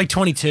thought you were like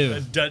 22.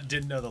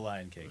 Didn't know the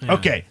Lion King.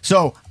 Okay,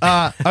 so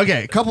a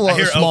couple I of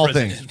hear small Oprah's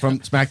things in it. from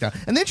SmackDown,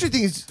 and the interesting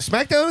thing is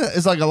SmackDown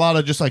is like a lot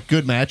of just like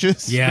good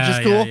matches, Yeah, which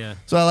is cool. yeah.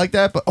 So I like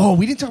that. But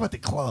we didn't talk about the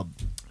club.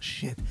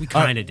 Shit, We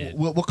All kinda did.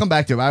 We'll come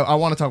back to it. I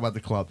want to talk about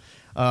the club.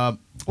 Well,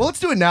 let's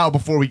do it now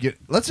before we get.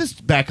 Let's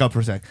just back up for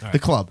a sec. All right. The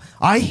club.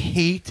 I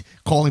hate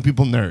calling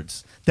people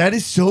nerds. That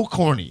is so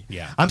corny.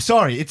 Yeah. I'm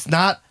sorry. It's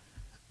not.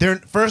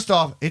 First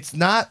off, it's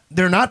not.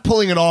 They're not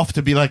pulling it off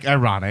to be like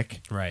ironic.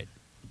 Right.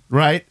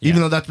 Right? Yeah.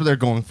 Even though that's what they're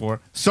going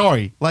for.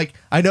 Sorry. Like,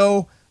 I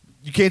know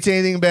you can't say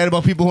anything bad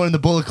about people who are in the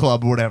Bullet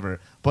Club or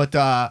whatever, but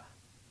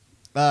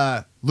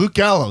Luke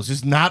Gallows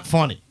is not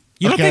funny.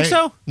 You don't think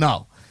so?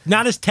 No.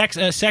 Not as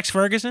Sex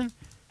Ferguson?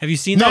 Have you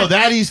seen No, that?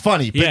 that he's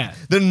funny. But Yeah.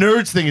 the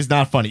nerds thing is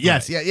not funny.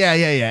 Yes, Right. yeah.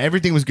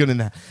 Everything was good in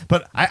that.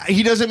 But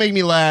he doesn't make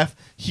me laugh.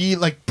 He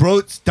like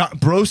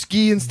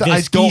broski and stuff. The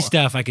I ski don't,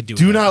 stuff I could do.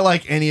 do without. not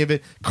like any of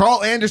it.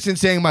 Carl Anderson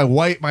saying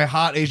my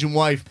hot Asian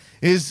wife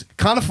is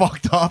kind of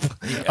fucked up.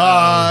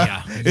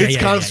 yeah. It's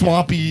kind of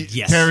swampy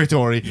Yes.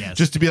 territory. Yes.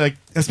 Just to be like,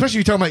 especially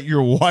you're talking about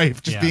your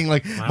wife, just Yeah. being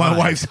like, My my wife.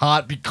 wife's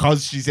hot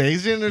because she's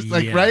Asian, or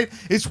like, Yeah. right?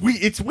 It's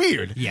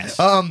weird. Yes.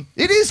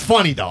 It is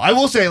funny though. I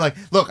will say, like,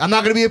 look, I'm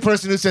not gonna be a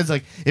person who says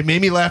like it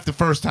made me laugh the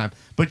first time,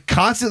 but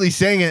constantly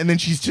saying it and then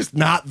she's just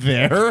not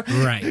there.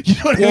 Right. You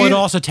know what I Well, mean? it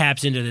also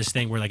taps into this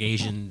thing where like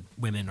Asian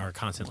women are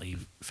constantly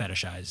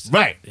fetishized.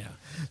 Right. Yeah.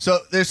 So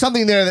there's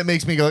something there that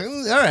makes me go,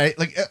 all right,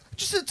 like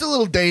just it's a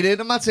little dated.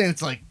 I'm not saying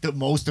it's like the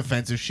most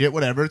offensive shit,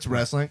 whatever. It's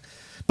wrestling,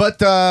 but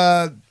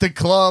the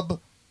club.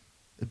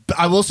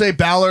 I will say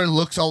Balor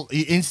looks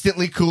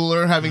instantly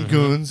cooler having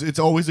goons. It's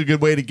always a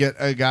good way to get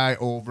a guy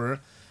over.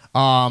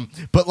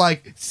 But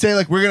like say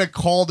like we're gonna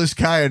call this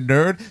guy a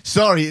nerd.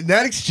 Sorry, in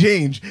that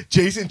exchange,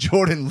 Jason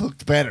Jordan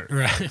looked better.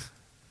 Right.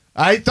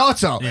 I thought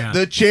so. Yeah.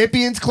 The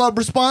Champions Club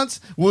response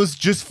was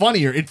just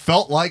funnier. It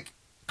felt like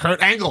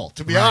Kurt Angle,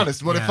 to be Right,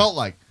 honest, what it yeah. felt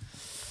like.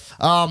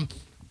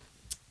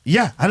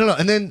 Yeah, I don't know.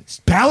 And then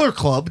Balor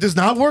Club does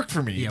not work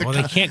for me. Yeah. The Well,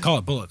 they can't call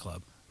it Bullet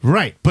Club.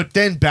 right, but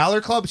then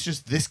Balor Club is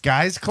just this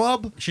guy's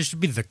club. It should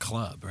be the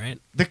club, right?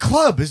 The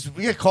club is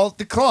call it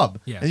the club,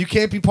 Yeah. and you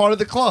can't be part of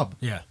the club.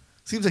 Yeah.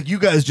 Seems like you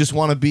guys just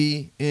want to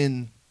be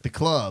in the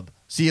club.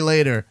 See you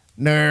later,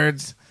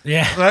 nerds.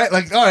 Yeah. Right?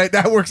 Like, all right,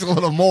 that works a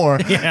little more.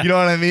 Yeah. You know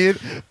what I mean?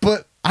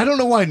 But I don't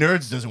know why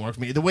nerds doesn't work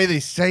for me. The way they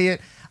say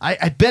it,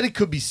 I bet it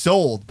could be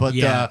sold. But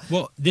Yeah.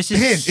 Well, this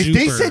is man, if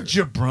they super- said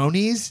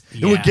jabronis, it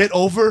Yeah. would get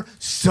over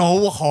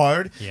so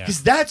hard. Yeah.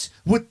 Because that's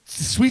what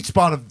the sweet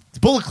spot of the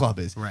Bullet Club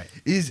is. Right.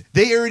 Is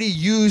they already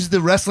use the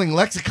wrestling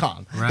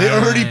lexicon. They Right,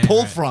 already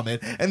pulled right. from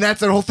it. And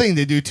that's their whole thing.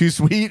 They do too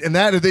sweet and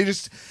that. Or they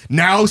just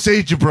now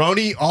say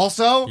jabroni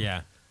also.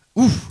 Yeah.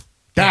 Oof.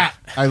 That.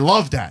 I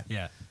love that.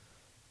 Yeah.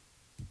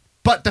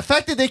 But the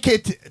fact that they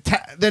can't,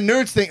 the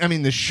nerds thing, I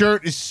mean, the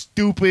shirt is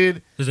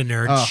stupid. There's a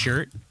nerd Oh.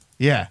 shirt.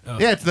 Yeah. Oh.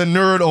 Yeah, it's the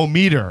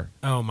nerd-o-meter.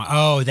 Oh my!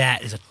 Oh,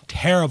 that is a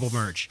terrible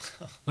merch.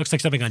 Looks like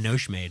something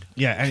Anosh made.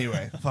 Yeah,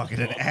 anyway. Fuck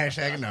it.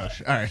 Hashtag no.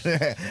 All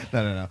right.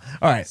 No.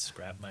 All right.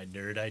 Scrap my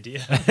nerd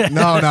idea.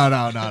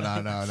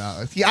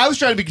 No. See, I was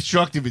trying to be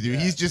constructive with you.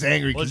 He's just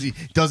angry because he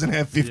doesn't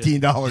have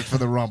 $15 for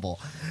the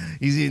Rumble.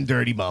 He's eating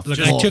dirty buff. Look,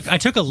 I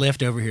took a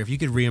lift over here. If you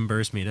could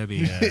reimburse me, that'd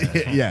be.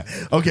 Yeah.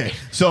 Okay.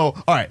 So,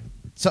 all right.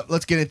 So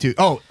let's get into.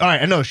 Oh, all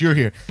right. I know you're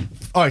here.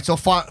 All right. So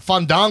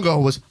Fandango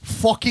was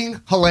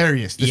fucking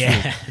hilarious this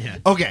week. Yeah.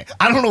 Okay.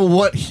 I don't know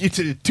what. It's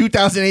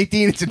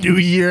 2018. It's a new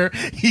year.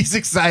 He's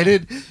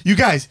excited. You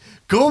guys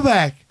go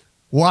back.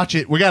 Watch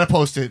it. We got to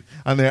post it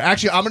on there.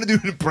 Actually, I'm going to do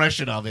an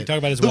impression of it. Talk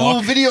about his the walk?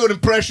 little video and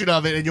impression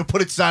of it, and you'll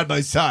put it side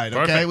by side.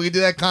 Okay. Perfect. We can do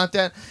that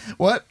content.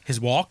 What? His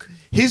walk.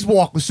 His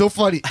walk was so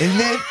funny, and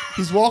then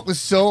his walk was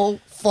so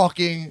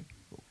fucking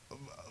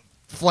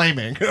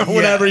flaming, or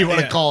whatever you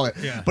want to call it.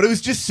 Yeah. But it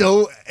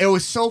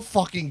was so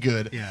fucking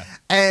good. Yeah.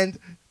 And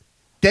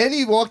then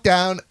he walked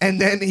down, and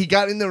then he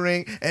got in the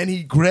ring, and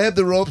he grabbed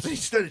the ropes, and he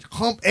started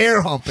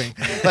air humping,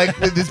 like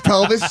with his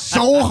pelvis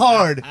so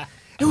hard.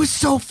 It was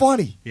so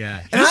funny.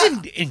 Yeah. And He's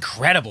in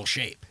incredible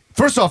shape.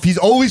 First off, he's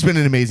always been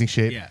in amazing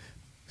shape. Yeah.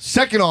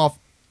 Second off,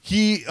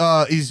 he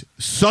is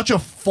such a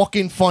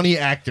fucking funny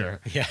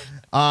actor. Yeah.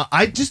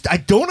 I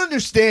don't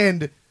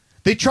understand.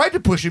 They tried to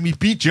push him. He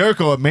beat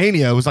Jericho at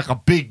Mania. It was like a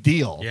big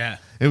deal. Yeah.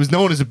 It was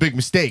known as a big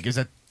mistake. It was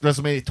at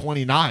WrestleMania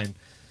 29.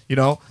 You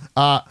know,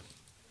 I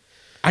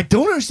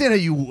don't understand how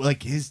you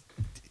like his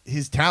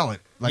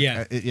talent. Like,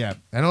 Yeah. Yeah.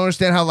 I don't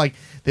understand how like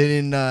they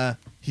didn't.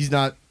 He's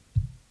not.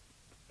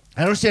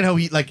 I don't understand how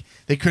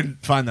they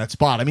couldn't find that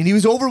spot. I mean, he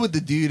was over with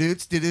the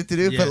dudes,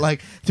 Yeah. but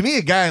like to me,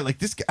 a guy like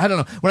this guy, I don't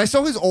know. When I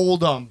saw his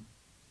old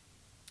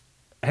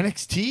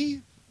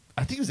NXT,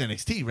 I think it was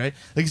NXT, right?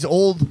 Like his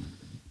old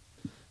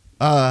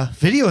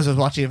videos I was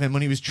watching of him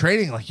when he was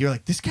training. Like you're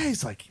like, this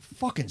guy's like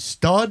fucking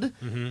stud,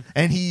 and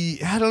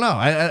I don't know.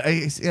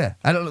 I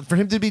don't know. For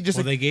him to be just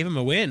Well, like, they gave him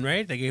a win,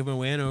 right? They gave him a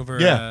win over.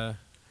 Yeah.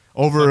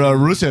 over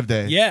Rusev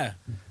Day. Yeah,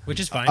 which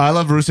is fine. I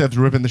love Rusev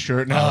ripping the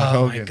shirt now. like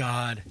oh Hogan. my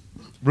god.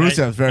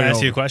 Rusev's very Can I ask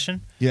over. you a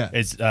question? Yeah.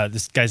 It's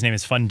this guy's name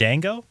is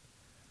Fandango.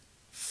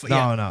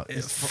 No.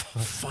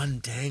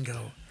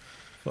 Fandango.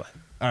 All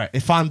right,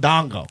 it's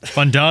Fandango.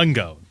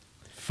 Fandango.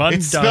 Fandango.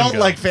 It's spelled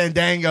like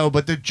Fandango,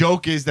 but the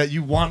joke is that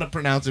you want to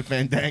pronounce it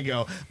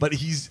Fandango, but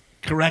he's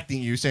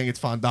correcting you, saying it's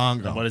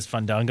Fandango. What does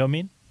Fandango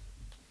mean?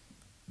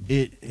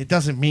 It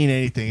doesn't mean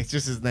anything. It's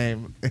just his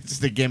name. It's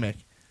just a gimmick.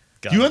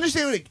 Got Do you it.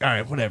 understand what it... All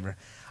right, whatever.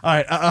 All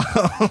right.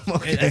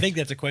 Okay. I think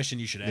that's a question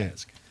you should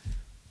ask.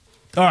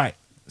 All right.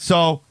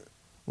 So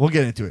we'll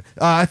get into it.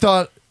 I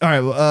thought... All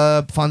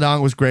right,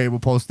 Fandango was great. We'll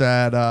post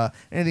that.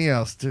 Anything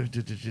else? I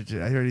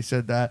already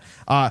said that.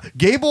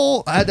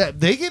 Gable had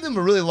that. They gave him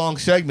a really long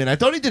segment. I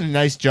thought he did a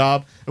nice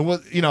job. And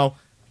what Yeah.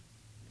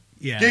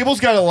 Gable's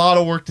got a lot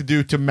of work to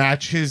do to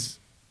match his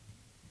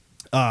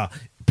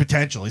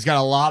potential. He's got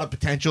a lot of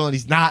potential, and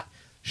he's not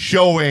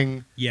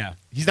showing. Yeah.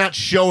 He's not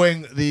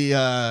showing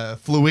the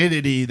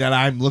fluidity that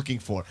I'm looking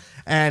for.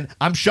 And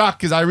I'm shocked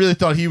because I really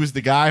thought he was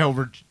the guy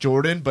over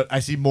Jordan, but I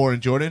see more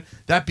in Jordan.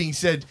 That being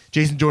said,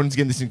 Jason Jordan's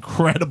getting this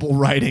incredible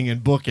writing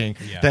and booking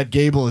that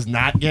Gable is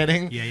not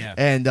getting. Yeah.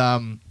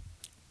 And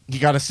he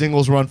got a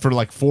singles run for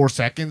like 4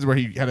 seconds where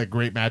he had a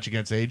great match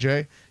against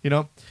AJ,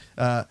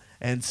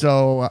 and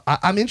so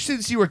I'm interested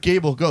to see where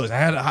Gable goes.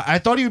 I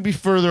thought he would be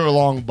further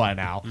along by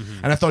now,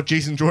 and I thought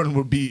Jason Jordan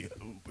would be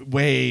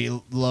way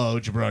low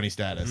jabroni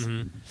status.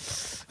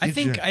 I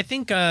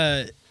think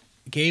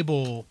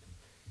Gable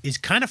is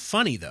kind of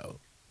funny though.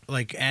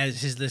 Like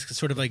as this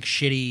sort of like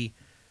shitty,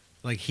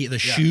 like the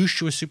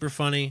shoosh was super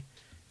funny.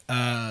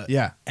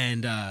 Yeah.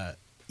 And like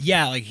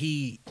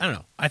I don't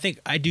know. I think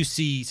I do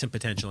see some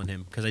potential in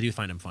him because I do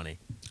find him funny.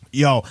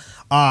 Yo,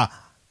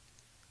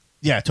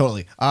 yeah,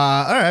 totally.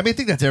 All right, I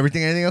think that's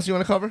everything. Anything else you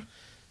want to cover?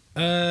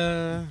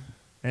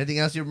 Anything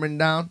else you've written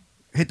down?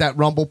 Hit that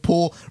Rumble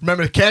pool.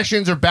 Remember, the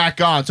cash-ins are back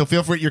on, so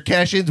feel free. Your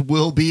cash-ins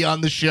will be on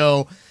the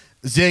show.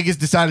 Zig has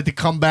decided to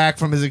come back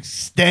from his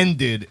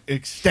extensive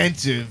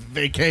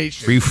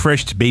vacation.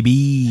 Refreshed,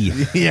 baby.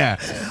 Yeah.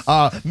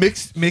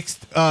 Mixed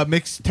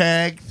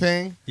tag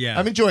thing. Yeah.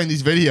 I'm enjoying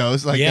these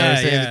videos. Like Yeah, I was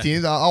saying, yeah. the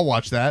teams. I'll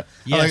watch that.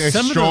 Yeah, I like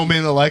some of Strowman,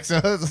 them-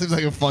 Alexa. It seems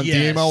like a fun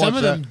team. I'll some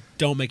watch of that. them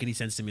don't make any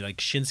sense to me. Like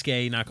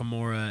Shinsuke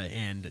Nakamura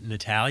and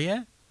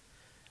Natalia.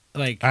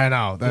 Like I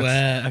know. That's,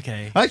 well,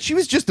 okay. like she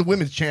was just the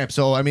women's champ,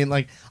 so I mean,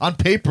 like on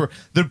paper,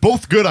 they're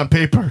both good on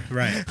paper.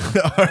 Right.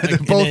 All right, they're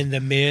And both- then the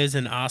Miz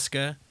and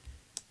Asuka.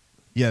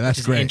 yeah, that's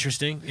Which is great.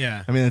 interesting.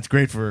 Yeah. I mean, that's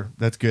great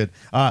that's good.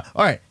 All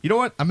right, you know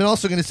what? I'm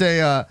also going to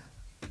say,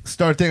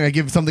 start thing. I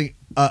give something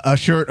a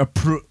shirt,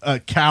 a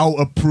cow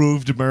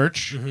approved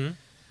merch. Mm-hmm.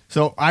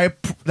 So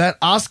that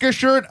Oscar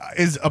shirt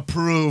is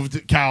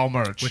approved cow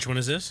merch. Which one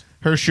is this?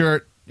 Her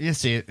shirt. You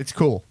see it. It's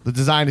cool. The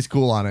design is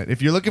cool on it.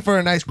 If you're looking for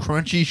a nice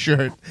crunchy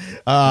shirt,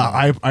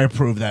 I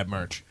approve that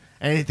merch.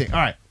 Anything.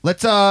 All right.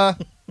 Let's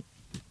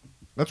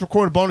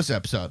record a bonus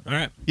episode. All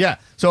right. Yeah.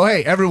 So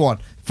hey, everyone,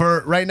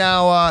 for right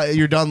now,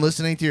 you're done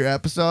listening to your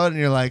episode, and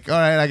you're like, all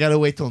right, I got to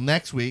wait till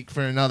next week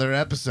for another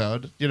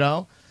episode.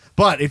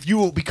 But if you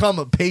will become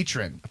a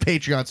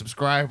Patreon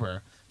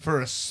subscriber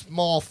for a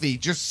small fee,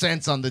 just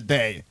cents on the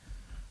day,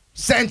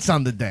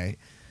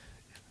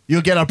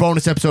 you'll get our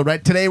bonus episode.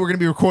 Right today, we're going to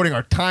be recording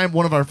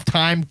one of our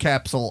time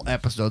capsule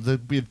episodes. There'll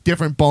be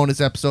different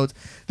bonus episodes.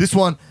 This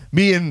one,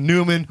 me and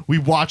Newman, we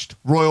watched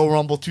Royal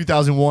Rumble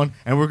 2001,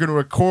 and we're going to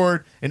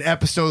record an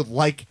episode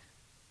like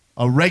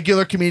a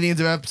regular comedians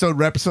episode.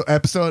 That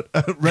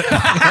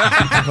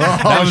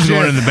was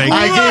going in the bank.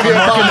 I gave you a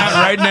Marking box. that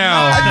right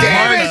now.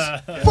 Damn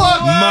it!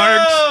 Fuck!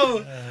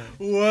 Marked.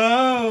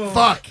 Whoa!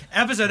 Fuck!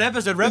 Episode. I'm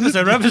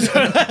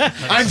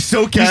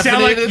so You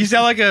caffeinated.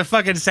 sound like a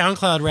fucking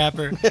SoundCloud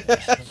rapper.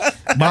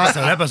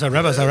 episode.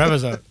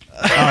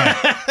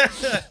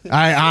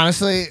 I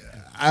honestly,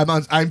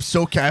 I'm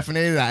so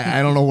caffeinated.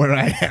 I don't know where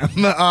I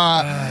am.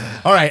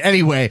 All right.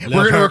 Anyway,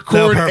 we're gonna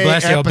record an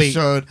bless your beat.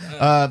 episode.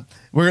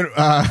 We're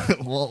gonna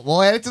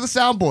we'll add it to the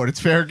soundboard. It's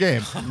fair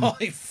game.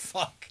 Holy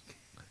fuck!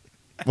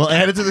 We'll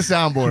add it to the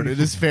soundboard. It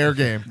is fair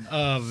game.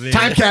 Oh man.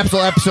 Time capsule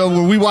episode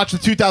where we watch the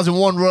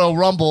 2001 Royal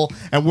Rumble,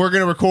 and we're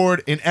gonna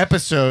record an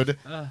episode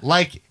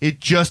like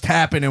it just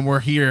happened, and we're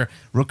here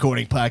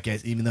recording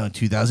podcast, even though in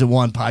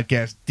 2001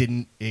 podcast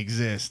didn't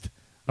exist.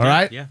 All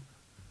right. Yeah.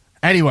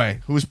 Anyway,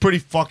 it was pretty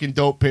fucking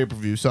dope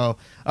pay-per-view. So,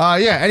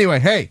 yeah, anyway,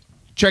 hey,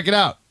 check it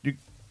out. You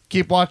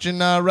keep watching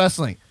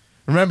wrestling.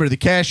 Remember, the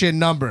cash-in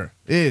number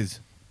is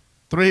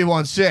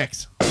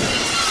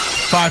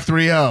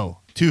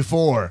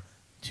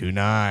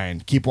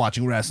 316-530-2429. Keep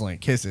watching wrestling.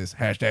 Kisses.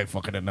 Hashtag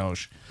fucking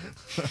Anosh.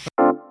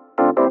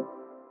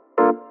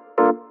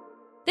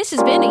 This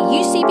has been a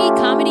UCB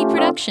Comedy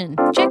production.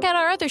 Check out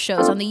our other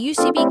shows on the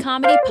UCB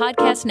Comedy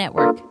Podcast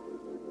Network.